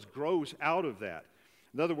as ourselves, grows out of that.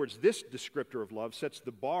 In other words, this descriptor of love sets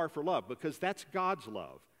the bar for love because that's God's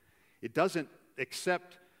love. It doesn't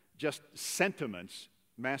accept just sentiments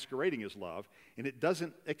masquerading as love, and it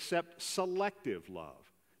doesn't accept selective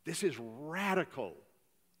love. This is radical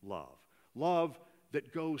love. Love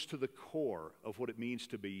that goes to the core of what it means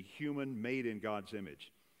to be human, made in God's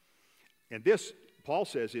image. And this, Paul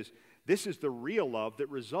says, this is the real love that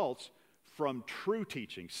results from true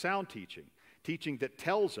teaching, sound teaching, teaching that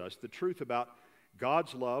tells us the truth about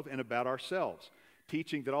God's love and about ourselves,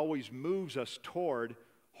 teaching that always moves us toward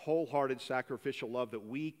wholehearted sacrificial love that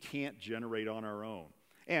we can't generate on our own.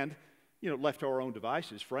 And, left to our own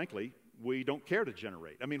devices, frankly, we don't care to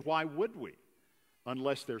generate. I mean, why would we?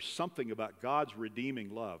 Unless there's something about God's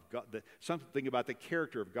redeeming love, something about the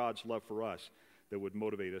character of God's love for us that would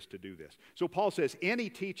motivate us to do this. So Paul says any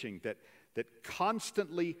teaching that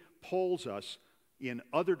constantly pulls us in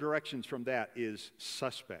other directions from that is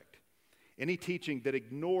suspect. Any teaching that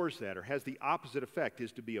ignores that or has the opposite effect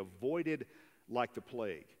is to be avoided like the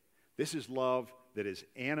plague. This is love that is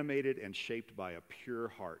animated and shaped by a pure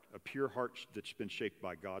heart that's been shaped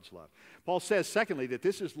by God's love. Paul says, secondly, that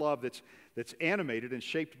this is love that's animated and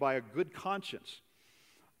shaped by a good conscience.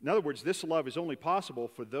 In other words, this love is only possible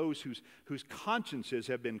for those whose consciences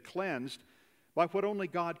have been cleansed by what only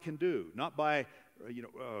God can do, not by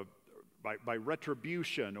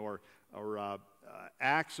retribution or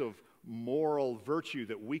acts of moral virtue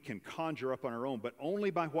that we can conjure up on our own, but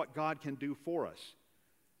only by what God can do for us.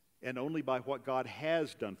 And only by what God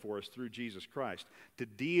has done for us through Jesus Christ to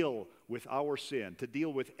deal with our sin, to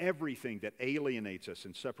deal with everything that alienates us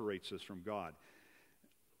and separates us from God.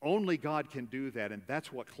 Only God can do that, and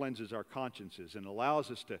that's what cleanses our consciences and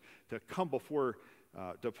allows us to come before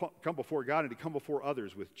God and to come before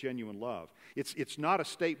others with genuine love. It's not a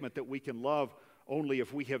statement that we can love only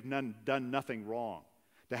if we have done nothing wrong.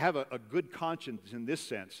 To have a good conscience in this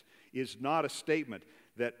sense is not a statement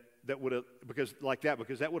that would because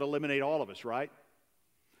that would eliminate all of us, right?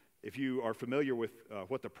 If you are familiar with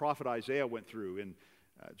what the prophet Isaiah went through, and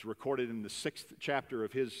it's recorded in the 6th chapter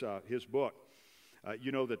of his book,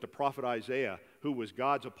 you know that the prophet Isaiah, who was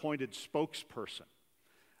God's appointed spokesperson,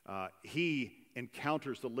 he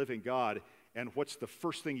encounters the living God, and what's the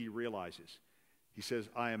first thing he realizes? He says,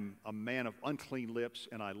 I am a man of unclean lips,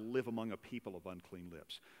 and I live among a people of unclean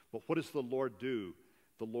lips. But what does the Lord do?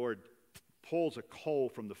 The Lord pulls a coal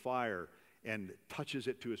from the fire and touches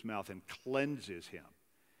it to his mouth and cleanses him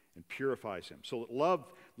and purifies him. So love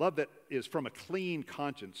that is from a clean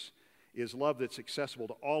conscience is love that's accessible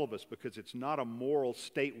to all of us because it's not a moral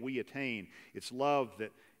state we attain. It's love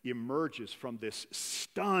that emerges from this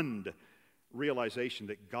stunned realization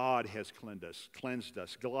that God has cleansed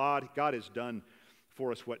us. God has done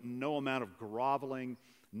for us what no amount of groveling,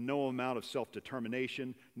 no amount of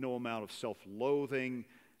self-determination, no amount of self-loathing,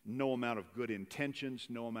 no amount of good intentions,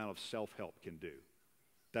 no amount of self-help can do.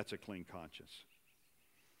 That's a clean conscience.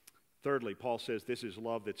 Thirdly, Paul says this is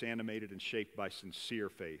love that's animated and shaped by sincere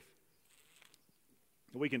faith.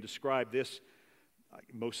 We can describe this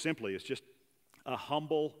most simply as just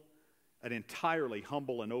an entirely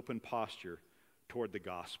humble and open posture toward the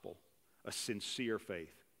gospel, a sincere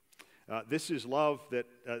faith. This is love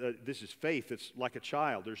this is faith that's like a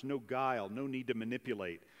child. There's no guile, no need to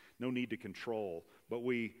manipulate, no need to control. But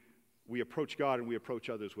we approach God and we approach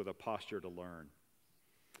others with a posture to learn.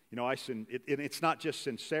 It's not just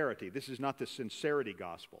sincerity. This is not the sincerity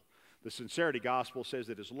gospel. The sincerity gospel says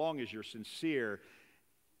that as long as you're sincere,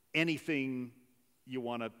 anything you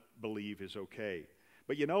want to believe is okay.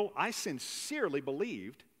 But I sincerely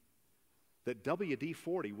believed that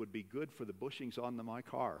WD-40 would be good for the bushings on my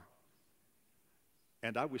car.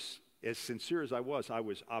 And I was, as sincere as I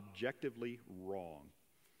was objectively wrong.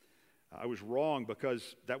 I was wrong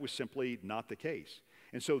because that was simply not the case.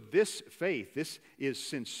 And so this faith, this is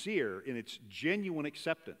sincere in its genuine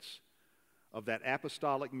acceptance of that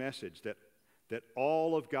apostolic message that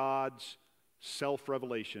all of God's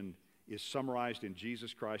self-revelation is summarized in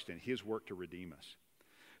Jesus Christ and his work to redeem us.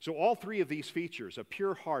 So all three of these features, a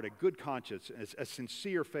pure heart, a good conscience, a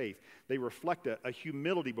sincere faith, they reflect a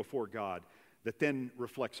humility before God that then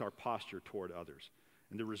reflects our posture toward others.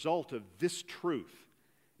 And the result of this truth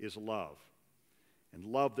is love, and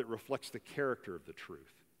love that reflects the character of the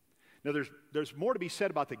truth. Now, there's more to be said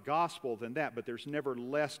about the gospel than that, but there's never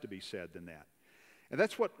less to be said than that. And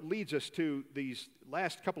that's what leads us to these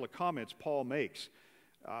last couple of comments Paul makes,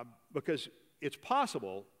 because it's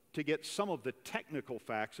possible to get some of the technical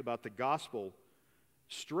facts about the gospel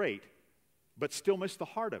straight, but still miss the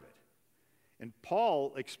heart of it. And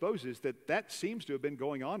Paul exposes that seems to have been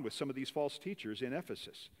going on with some of these false teachers in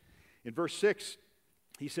Ephesus. In verse 6,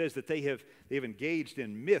 he says that they've engaged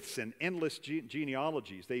in myths and endless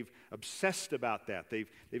genealogies. They've obsessed about that. They've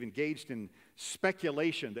engaged in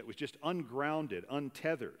speculation that was just ungrounded,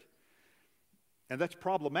 untethered. And that's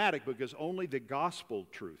problematic because only the gospel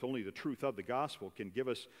truth, only the truth of the gospel can give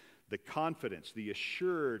us the confidence, the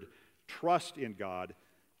assured trust in God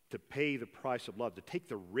to pay the price of love, to take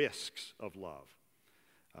the risks of love.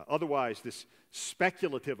 Otherwise, this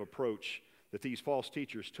speculative approach that these false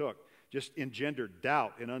teachers took just engendered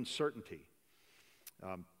doubt and uncertainty.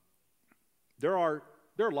 There are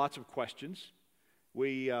lots of questions.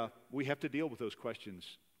 We have to deal with those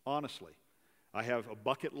questions honestly. I have a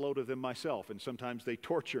bucket load of them myself, and sometimes they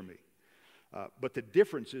torture me. But the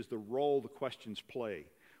difference is the role the questions play.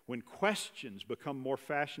 When questions become more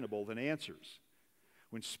fashionable than answers,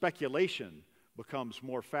 when speculation becomes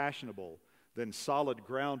more fashionable than solid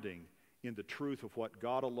grounding in the truth of what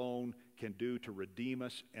God alone can do to redeem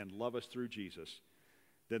us and love us through Jesus,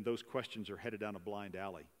 then those questions are headed down a blind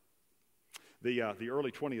alley. The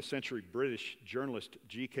early 20th century British journalist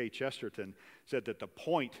G.K. Chesterton said that the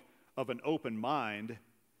point of an open mind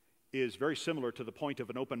is very similar to the point of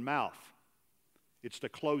an open mouth. It's to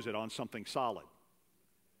close it on something solid.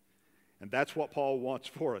 And that's what Paul wants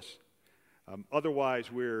for us.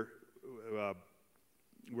 Otherwise, we're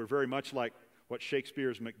very much like what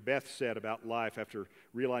Shakespeare's Macbeth said about life after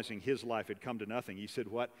realizing his life had come to nothing. He said,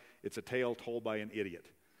 "What? It's a tale told by an idiot,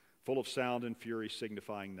 full of sound and fury,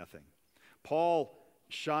 signifying nothing." Paul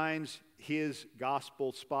shines his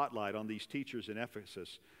gospel spotlight on these teachers in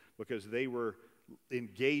Ephesus because they were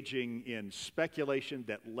engaging in speculation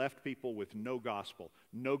that left people with no gospel,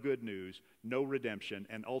 no good news, no redemption,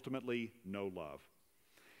 and ultimately no love.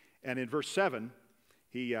 And in verse 7,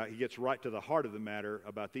 he gets right to the heart of the matter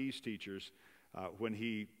about these teachers when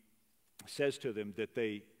he says to them that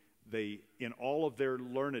they, in all of their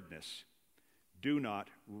learnedness, do not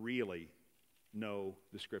really know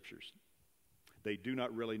the Scriptures. They do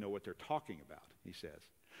not really know what they're talking about, he says.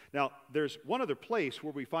 Now, there's one other place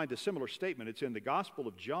where we find a similar statement. It's in the Gospel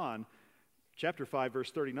of John, chapter 5,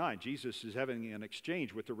 verse 39. Jesus is having an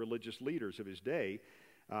exchange with the religious leaders of his day,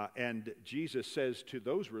 and Jesus says to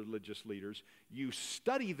those religious leaders, "You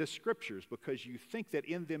study the Scriptures because you think that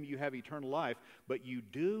in them you have eternal life, but you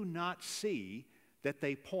do not see that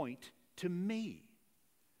they point to me."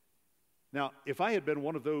 Now, if I had been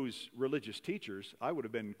one of those religious teachers, I would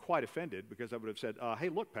have been quite offended because I would have said, "Hey,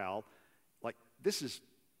 look, pal, like this is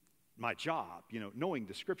my job, knowing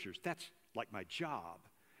the Scriptures. That's like my job.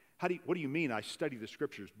 What do you mean I study the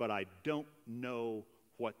Scriptures, but I don't know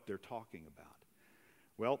what they're talking about?"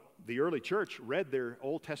 Well, the early church read their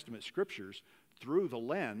Old Testament Scriptures through the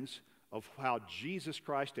lens of how Jesus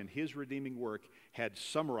Christ and his redeeming work had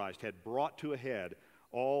summarized, had brought to a head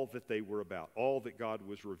all that they were about, all that God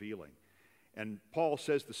was revealing. And Paul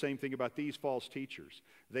says the same thing about these false teachers.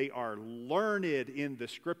 They are learned in the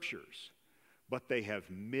Scriptures, but they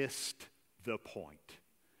have missed the point.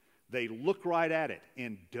 They look right at it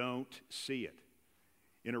and don't see it.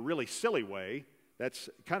 In a really silly way, that's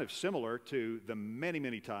kind of similar to the many,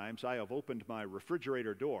 many times I have opened my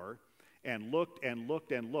refrigerator door and looked and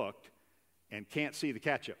looked and looked and can't see the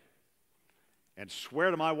ketchup. And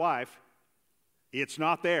swear to my wife, it's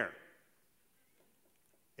not there.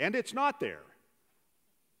 And it's not there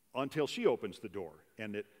until she opens the door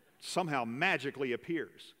and it somehow magically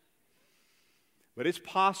appears. But it's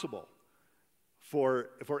possible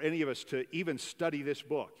for any of us to even study this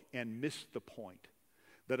book and miss the point.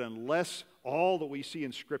 That unless all that we see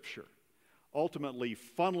in Scripture ultimately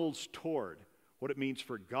funnels toward what it means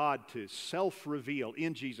for God to self-reveal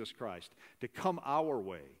in Jesus Christ, to come our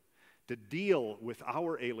way, to deal with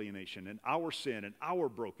our alienation and our sin and our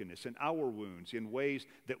brokenness and our wounds in ways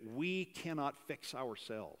that we cannot fix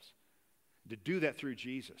ourselves, to do that through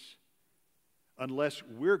Jesus, unless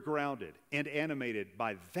we're grounded and animated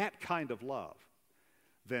by that kind of love,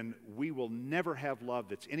 then we will never have love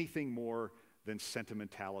that's anything more than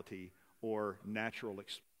sentimentality or natural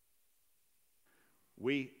experience.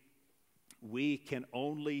 We can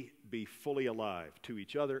only be fully alive to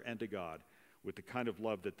each other and to God with the kind of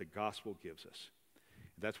love that the gospel gives us.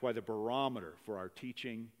 That's why the barometer for our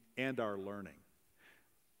teaching and our learning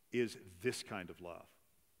is this kind of love.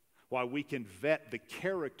 Why we can vet the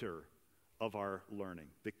character of our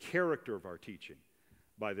learning, the character of our teaching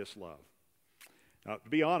by this love. Now, to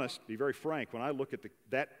be honest, be very frank, when I look at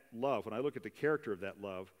that love, when I look at the character of that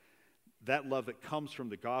love that comes from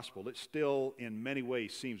the gospel, it still in many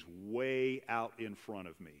ways seems way out in front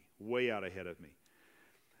of me, way out ahead of me.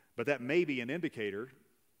 But that may be an indicator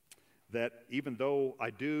that even though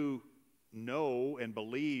I do know and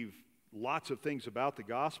believe lots of things about the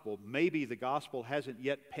gospel, maybe the gospel hasn't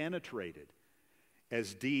yet penetrated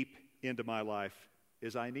as deep into my life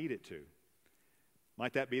as I need it to.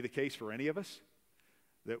 Might that be the case for any of us?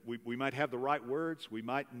 That we might have the right words, we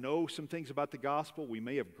might know some things about the gospel, we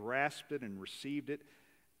may have grasped it and received it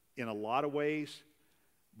in a lot of ways,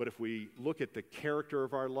 but if we look at the character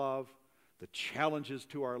of our love, the challenges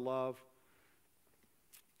to our love,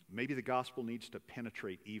 maybe the gospel needs to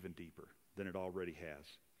penetrate even deeper than it already has.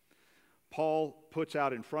 Paul puts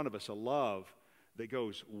out in front of us a love that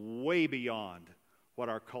goes way beyond what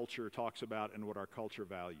our culture talks about and what our culture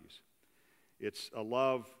values. It's a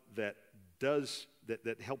love that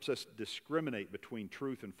helps us discriminate between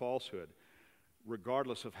truth and falsehood,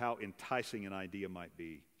 regardless of how enticing an idea might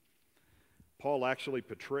be. Paul actually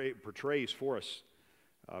portrays for us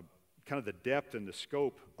kind of the depth and the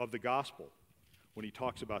scope of the gospel when he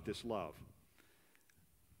talks about this love.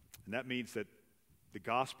 And that means that the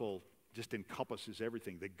gospel just encompasses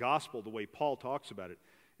everything. The gospel, the way Paul talks about it,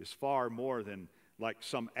 is far more than like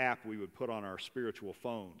some app we would put on our spiritual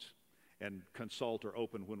phones and consult or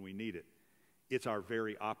open when we need it. It's our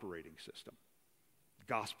very operating system. The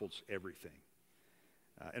gospel's everything.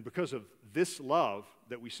 And because of this love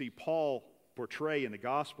that we see Paul portray in the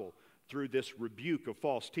gospel through this rebuke of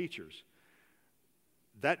false teachers,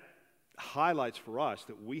 that highlights for us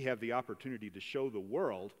that we have the opportunity to show the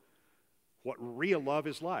world what real love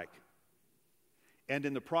is like. And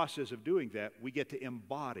in the process of doing that, we get to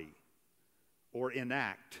embody or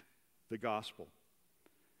enact the gospel.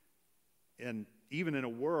 And even in a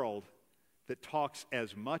world that talks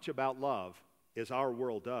as much about love as our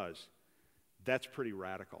world does, that's pretty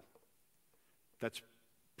radical. That's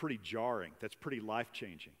pretty jarring. That's pretty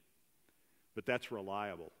life-changing. But that's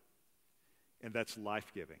reliable. And that's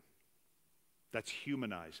life-giving. That's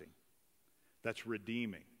humanizing. That's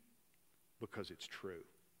redeeming. Because it's true.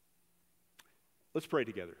 Let's pray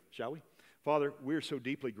together, shall we? Father, we're so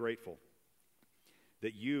deeply grateful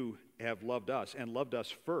that you have loved us and loved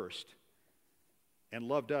us first and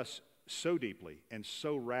loved us so deeply and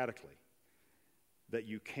so radically that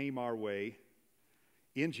you came our way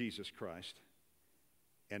in Jesus Christ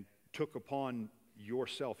and took upon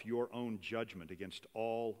yourself your own judgment against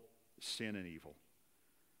all sin and evil.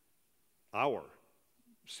 Our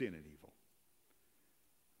sin and evil.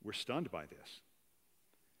 We're stunned by this.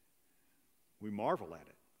 We marvel at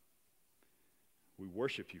it. We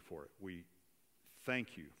worship you for it. We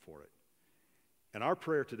thank you for it. And our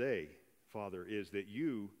prayer today, Father, is that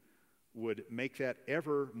you would make that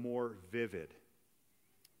ever more vivid,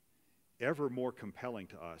 ever more compelling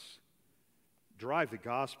to us. Drive the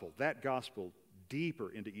gospel, that gospel,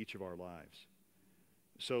 deeper into each of our lives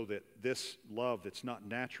so that this love that's not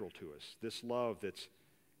natural to us, this love that's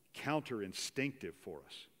counter-instinctive for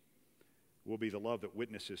us, will be the love that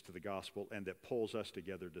witnesses to the gospel and that pulls us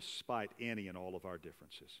together despite any and all of our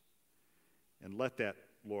differences. And let that,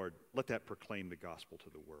 Lord, let that proclaim the gospel to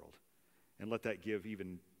the world. And let that give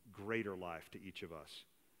even greater life to each of us.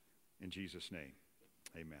 In Jesus' name,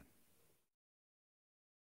 amen.